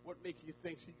 What makes you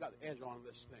think he got the edge on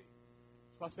this thing?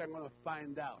 So I said, I'm going to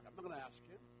find out. I'm not going to ask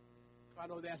him. I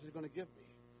know the answer he's going to give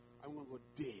me. I'm going to go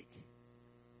dig.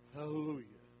 Hallelujah.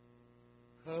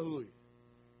 Hallelujah.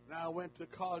 Now I went to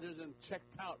colleges and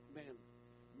checked out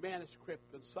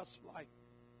manuscript and such like.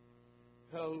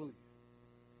 Hallelujah.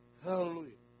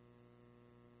 Hallelujah.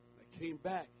 I came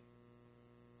back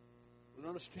with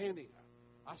understanding.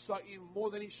 I saw even more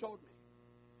than he showed me.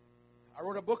 I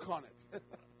wrote a book on it.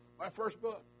 My first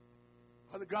book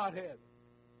on the Godhead.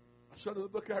 I showed him the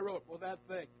book I wrote for that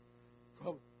thing.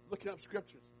 From looking up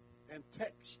scriptures and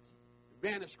text,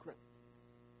 manuscript,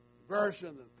 version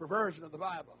and perversion of the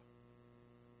Bible.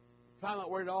 Found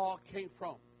out where it all came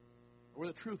from, where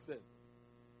the truth is.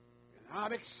 And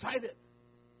I'm excited.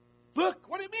 Look,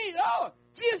 what do you mean? Oh,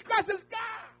 Jesus Christ is God.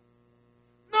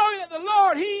 Knowing that the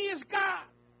Lord, He is God.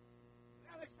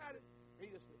 And I'm excited. He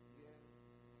just said, yeah.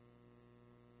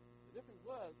 The difference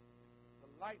was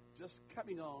the light just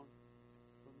coming on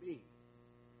for me.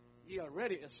 He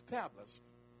already established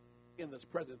in this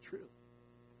present truth.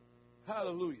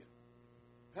 Hallelujah.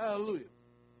 Hallelujah.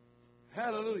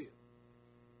 Hallelujah.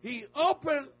 He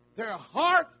opened their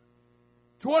heart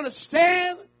to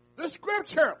understand the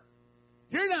Scripture.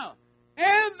 Here now.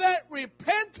 And that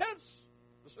repentance,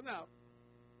 listen now,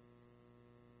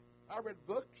 I read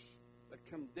books that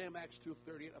condemn Acts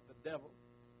 2:38 of the devil.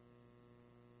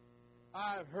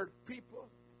 I've heard people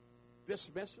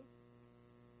dismiss it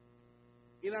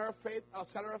in our faith,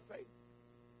 outside our faith.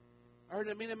 I heard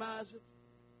them minimize it.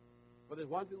 But there's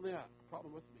one thing there, a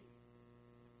problem with me.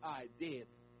 I did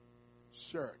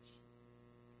search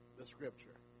the Scripture.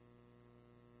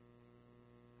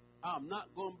 I'm not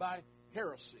going by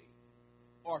heresy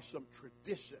or some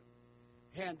tradition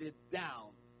handed down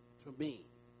to me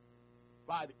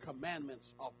by the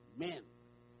commandments of men,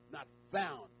 not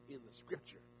found in the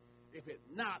Scripture. If it's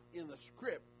not in the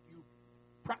Script, you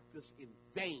practice in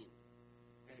vain,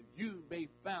 and you may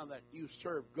find that you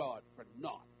serve God for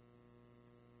naught.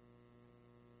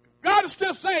 God is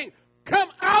still saying, come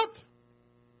out,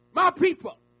 my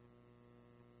people.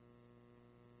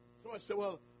 Someone said,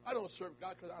 well, I don't serve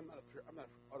God because I'm not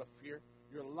out of fear.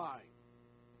 You're lying.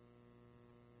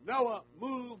 Noah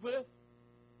moved with,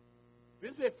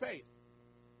 didn't say faith.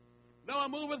 Noah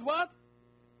moved with what?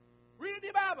 Read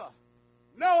the Bible.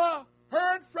 Noah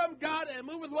heard from God and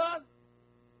moved with what?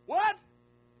 What?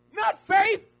 Not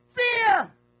faith,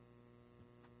 fear.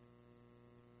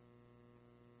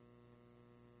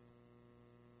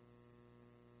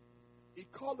 He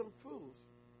called them fools,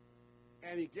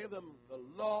 and he gave them the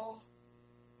law,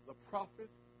 the prophet,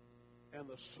 and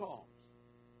the Psalms.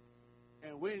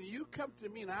 And when you come to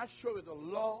me and I show you the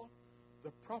law,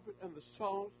 the prophet, and the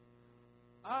Psalms,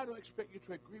 I don't expect you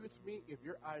to agree with me if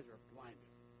your eyes are blinded.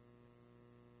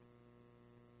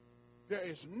 There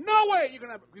is no way you're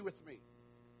going to agree with me.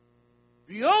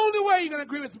 The only way you're going to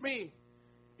agree with me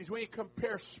is when you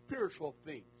compare spiritual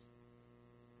things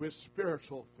with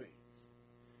spiritual things.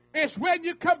 It's when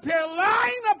you compare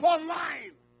line upon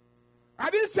line. I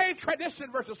didn't say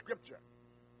tradition versus scripture.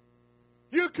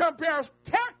 You compare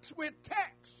text with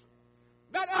text,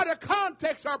 not out of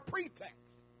context or pretext.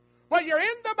 But you're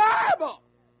in the Bible.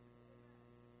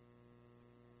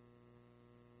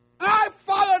 I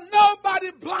follow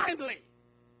nobody blindly.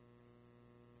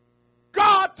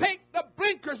 God, take the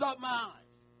blinkers off my eyes.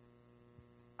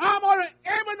 I'm on an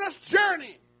eminence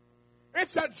journey.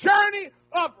 It's a journey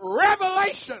of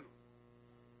revelation.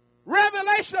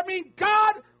 Revelation means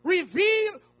God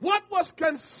revealed what was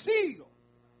concealed.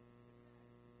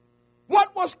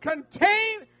 What was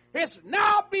contained is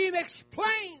now being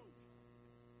explained.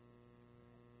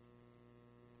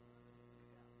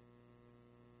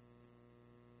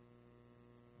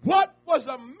 What was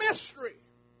a mystery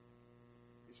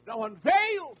is now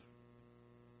unveiled.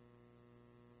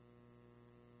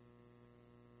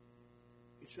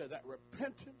 He said that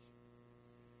repentance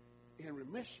and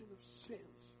remission of sins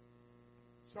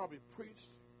shall be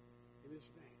preached in his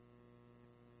name.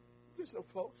 Listen,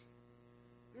 folks,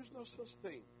 there's no such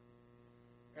thing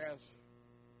as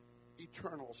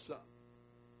eternal son.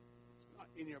 It's not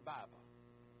in your Bible.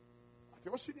 I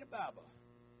say, what's in your Bible?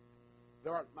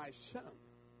 Thou art my son.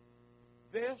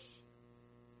 This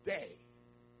day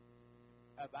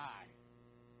have I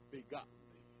begotten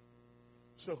thee.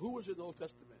 So who was in the Old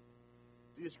Testament?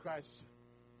 Jesus Christ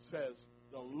says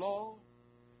the law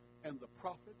and the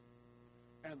prophet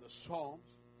and the Psalms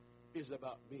is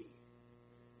about me.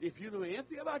 If you know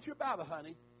anything about your Bible,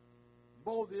 honey,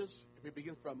 Moses, if we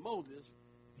begin from Moses,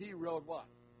 he wrote what?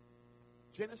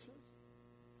 Genesis,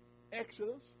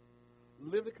 Exodus,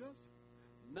 Leviticus,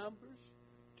 Numbers,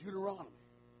 Deuteronomy.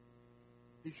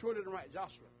 He sure didn't write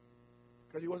Joshua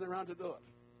because he wasn't around to do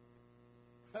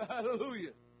it.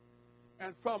 Hallelujah.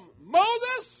 And from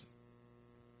Moses,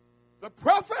 the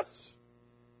prophets,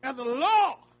 and the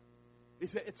law, he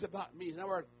said, it's about me. In other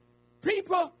words,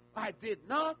 people, I did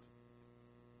not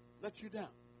let you down.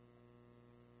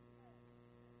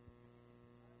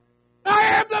 I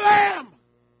am the Lamb.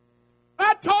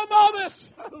 I told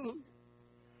Moses, hallelujah,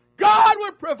 God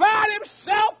would provide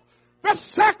himself the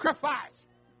sacrifice.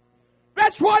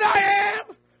 That's what I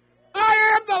am.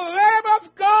 I am the Lamb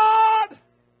of God.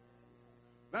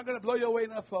 Not going to blow you away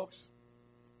enough, folks.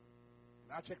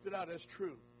 And I checked it out. It's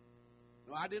true.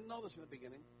 No, I didn't know this in the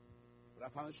beginning, but I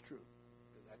found it's true.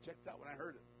 I checked out when I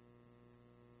heard it.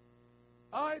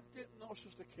 I didn't know,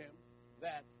 Sister Kim,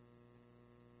 that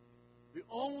the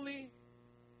only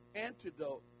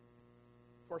antidote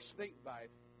for snake bite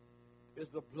is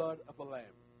the blood of a lamb.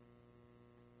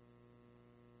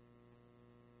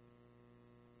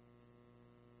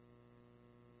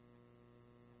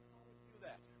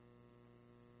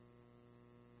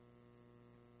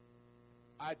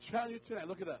 I challenge you tonight,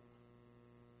 look it up.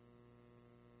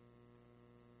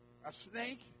 A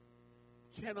snake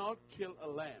cannot kill a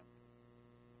lamb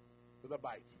with a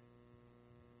bite.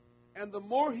 And the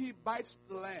more he bites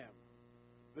the lamb,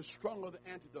 the stronger the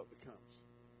antidote becomes.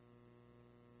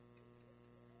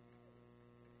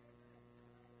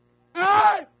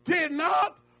 I did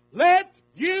not let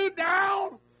you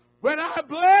down when I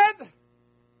bled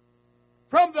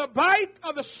from the bite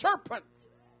of the serpent.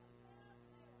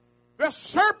 The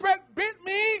serpent bit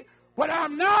me, but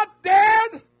I'm not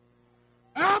dead.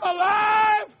 I'm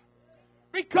alive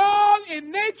because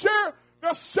in nature,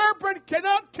 the serpent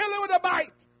cannot kill it with a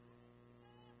bite.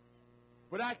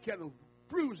 But I can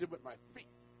bruise it with my feet.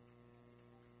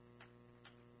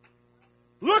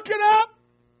 Look it up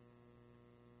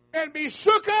and be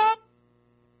shook up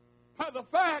by the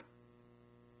fact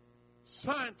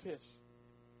scientists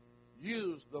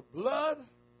use the blood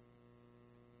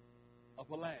of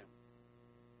a lamb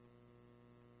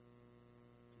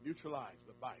to neutralize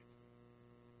the bite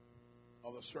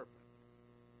of the serpent.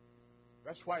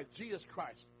 That's why Jesus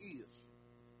Christ is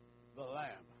the Lamb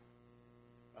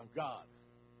of God.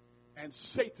 And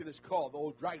Satan is called the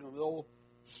old dragon, the old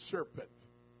serpent.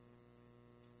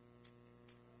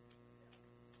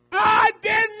 I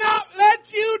did not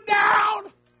let you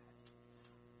down.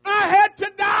 I had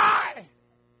to die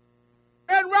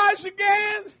and rise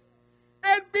again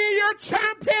and be your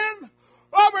champion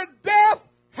over death,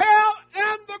 hell,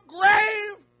 and the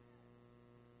grave.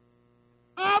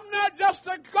 I'm not just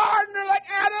a gardener like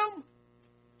Adam.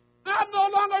 I'm no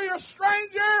longer your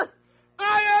stranger.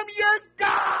 I am your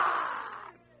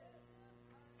God.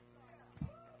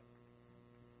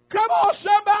 Come on,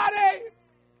 somebody.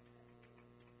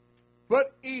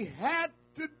 But he had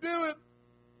to do it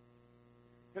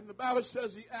And the Bible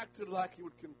says he acted like he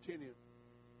would continue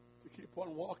to keep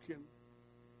on walking.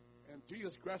 And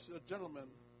Jesus Christ is a gentleman.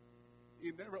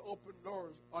 He never opened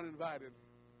doors uninvited.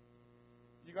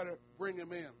 You got to bring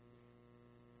him in,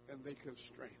 and they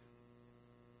constrain him.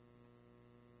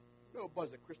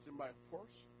 Nobody's a Christian by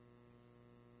force.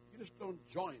 You just don't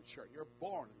join church. You're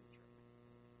born in church.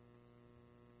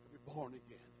 You're born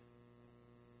again.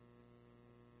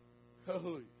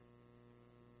 Hallelujah.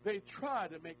 They try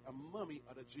to make a mummy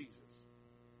out of Jesus.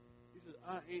 He says,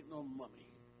 I ain't no mummy.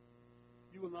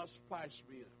 You will not spice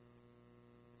me up.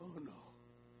 Oh, no.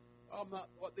 I'm not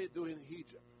what they do in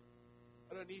Egypt.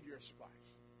 I don't need your spice.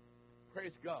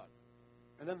 Praise God.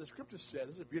 And then the scripture says,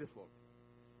 this is beautiful,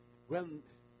 when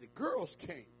the girls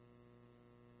came,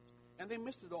 and they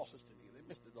missed it all, Sister Nina, they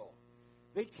missed it all.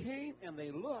 They came and they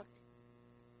looked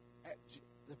at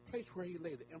the place where he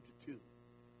lay, the empty tomb.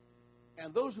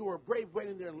 And those who were brave went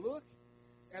in there and looked,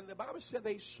 and the Bible said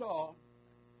they saw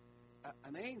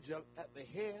an angel at the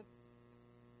head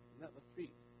and at the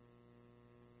feet.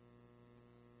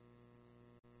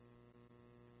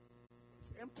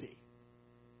 It's empty.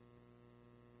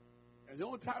 And the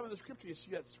only time in the scripture you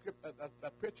see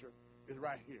that picture is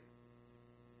right here.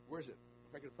 Where is it?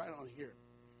 If I can find it on here.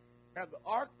 And the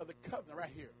Ark of the Covenant right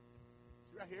here.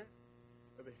 See right here?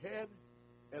 Of the head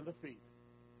and the feet.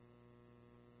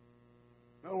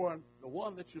 No one, the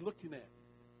one that you're looking at,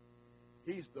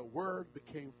 he's the Word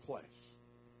became flesh.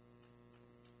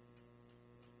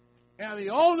 And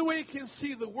the only way you can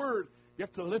see the Word, you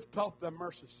have to lift off the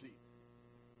mercy seat.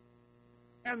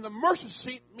 And the mercy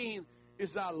seat means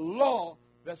is a law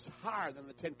that's higher than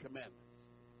the Ten Commandments.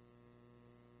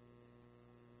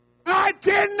 I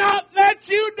did not let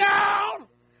you down.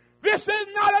 This is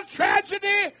not a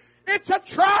tragedy. It's a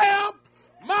triumph.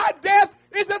 My death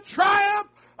is a triumph.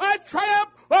 I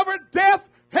triumph over death,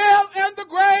 hell, and the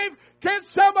grave. Can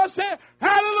somebody say,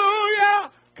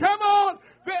 hallelujah? Come on.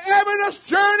 The Eminence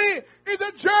journey is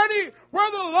a journey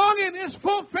where the longing is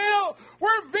fulfilled,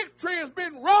 where victory has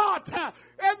been wrought,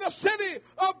 and the city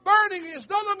of burning is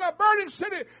no longer a burning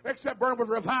city, except burn with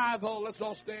revival. Let's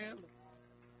all stand.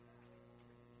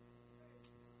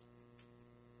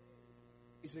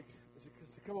 He said,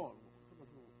 come on.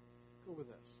 Go with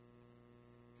us.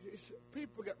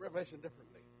 People get revelation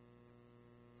differently.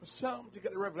 For some to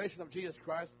get the revelation of Jesus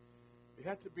Christ, it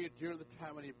had to be during the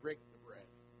time when he breaks the bread.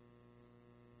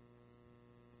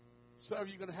 Some of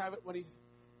you are going to have it when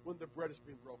the bread has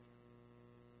been broken.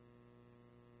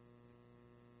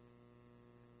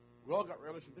 We all got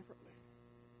revelation differently.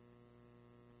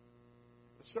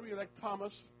 But some of you, like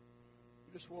Thomas,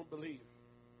 you just won't believe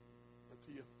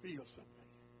until you feel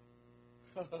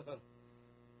something.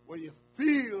 When you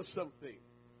feel something,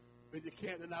 then you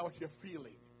can't deny what you're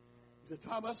feeling. He said,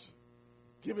 Thomas,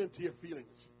 give in to your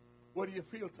feelings. What do you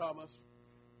feel, Thomas?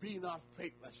 Be not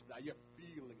faithless now. You're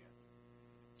feeling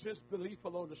it. Just belief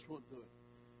alone just won't do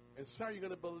it. And some of you are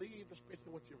going to believe just based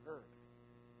on what you've heard.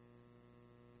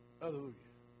 Hallelujah.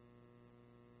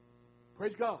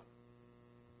 Praise God.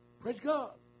 Praise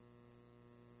God.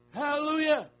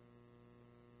 Hallelujah.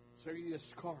 So you need a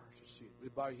scar to see it. We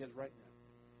bow your heads right now.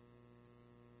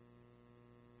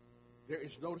 There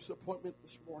is no disappointment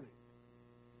this morning.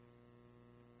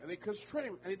 And they constrained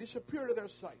him, and he disappeared to their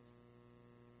sight.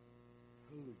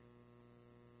 Hallelujah.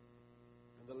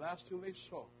 And the last thing they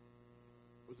saw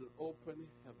was an open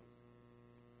heaven.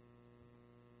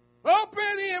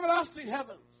 Open the everlasting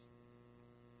heavens,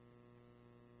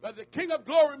 that the King of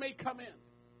glory may come in.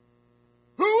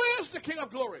 Who is the King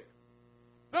of glory?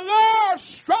 The Lord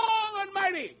strong and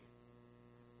mighty.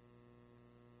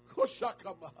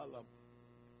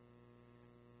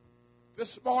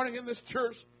 This morning in this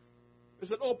church,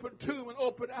 there's an open tomb and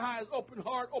open eyes, open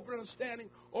heart, open understanding,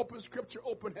 open scripture,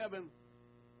 open heaven.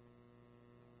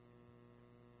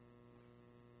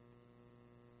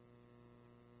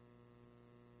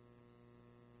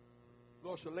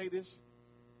 Lord said, ladies,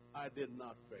 I did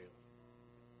not fail.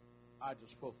 I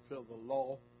just fulfilled the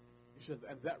law. He said,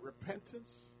 and that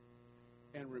repentance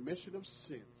and remission of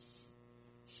sins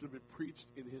should be preached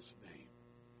in his name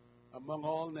among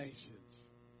all nations,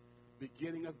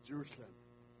 beginning of Jerusalem.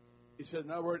 He said,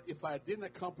 in other words, if I didn't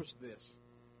accomplish this,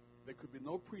 there could be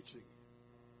no preaching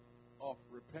of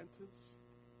repentance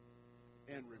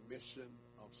and remission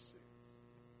of sins.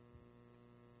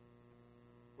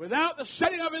 Without the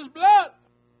shedding of his blood.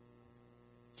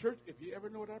 Church, if you ever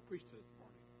know what I preached this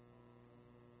morning,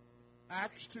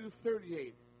 Acts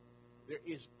 2:38, there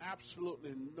is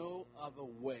absolutely no other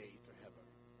way to heaven.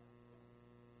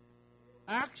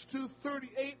 Acts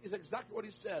 2:38 is exactly what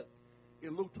he says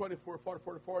in Luke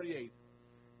 24:44-48.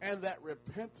 And that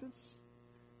repentance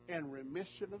and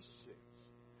remission of sins.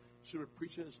 So we're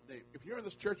preaching His name. If you're in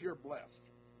this church, you're blessed.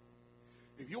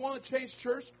 If you want to change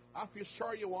church, I feel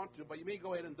sorry you want to, but you may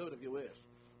go ahead and do it if you wish.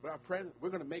 But our friend, we're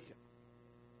going to make it.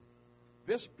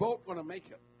 This boat going to make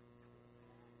it.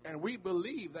 And we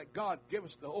believe that God give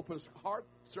us the open heart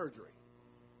surgery.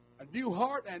 A new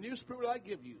heart and a new spirit I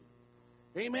give you.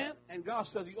 Amen? And God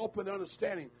says He opened their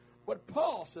understanding. But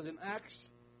Paul says in Acts,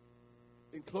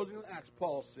 in closing of Acts,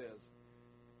 Paul says,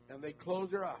 and they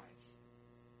closed their eyes.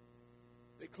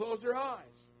 They closed their eyes.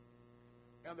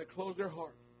 And they closed their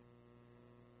heart.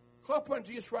 Call upon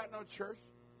Jesus right now, church.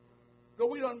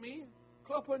 Don't wait on me.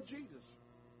 Call upon Jesus.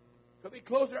 Because they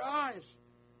closed their eyes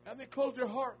and they closed their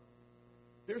heart.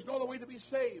 There's no other way to be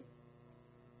saved.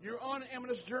 You're on an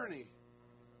eminence journey.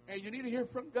 And you need to hear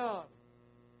from God.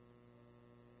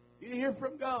 You need to hear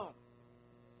from God.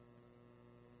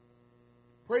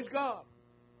 Praise God.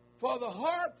 For the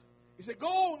heart, He said,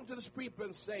 go unto this people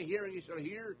and say, hearing ye shall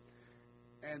hear,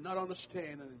 and not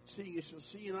understand, and seeing ye shall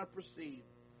see and not perceive.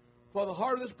 For the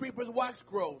heart of this people is waxed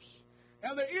gross,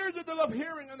 and their ears are dull of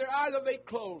hearing, and their eyes are they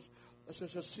closed. Lest they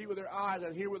shall see with their eyes,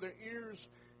 and hear with their ears,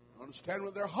 and understand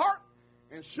with their heart,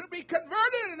 and should be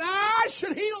converted, and I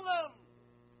should heal them.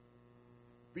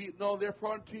 Be it known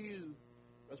therefore unto you,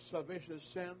 that salvation is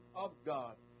sent of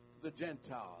God to the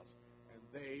Gentiles, and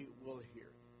they will hear it.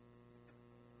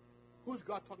 Who's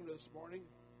God talking to this morning?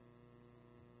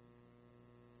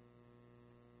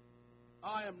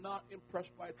 I am not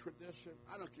impressed by tradition.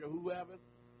 I don't care who has it.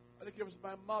 I don't care if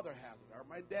my mother has it or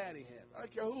my daddy has it. I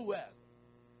don't care who has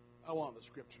it. I want the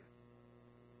Scripture.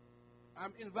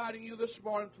 I'm inviting you this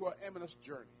morning to an eminence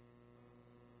journey.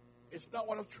 It's not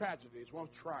one of tragedy. It's one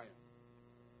of triumph.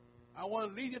 I want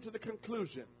to lead you to the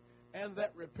conclusion, and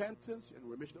that repentance and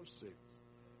remission of sins.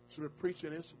 So we preach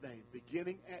in His name,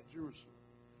 beginning at Jerusalem.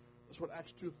 That's what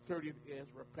Acts 2:30 is.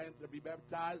 Repent and be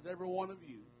baptized, every one of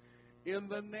you, in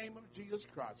the name of Jesus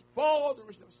Christ. For the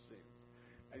remission of sins,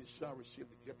 and you shall receive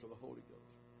the gift of the Holy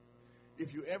Ghost.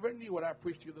 If you ever knew what I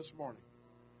preached to you this morning,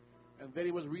 and then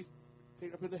He was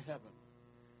taken up into heaven,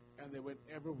 and they went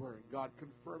everywhere, and God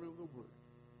confirming the word.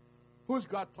 Who's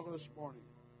God talking this morning?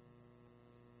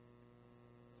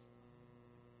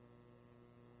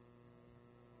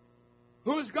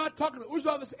 Who is God talking to? Who's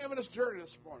on this eminence journey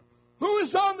this morning? Who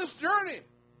is on this journey?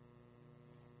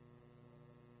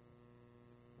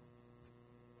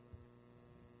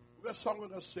 We've got a song we're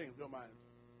going to sing, don't mind.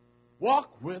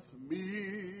 Walk with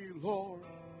me, Lord.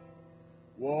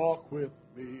 Walk with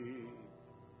me.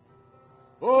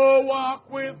 Oh, walk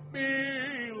with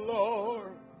me,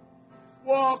 Lord.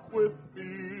 Walk with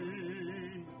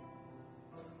me.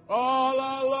 All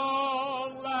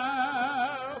along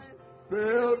life's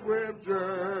pilgrim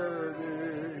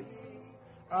journey,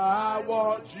 I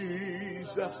want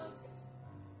Jesus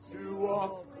to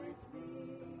walk with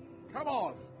me. Come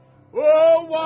on.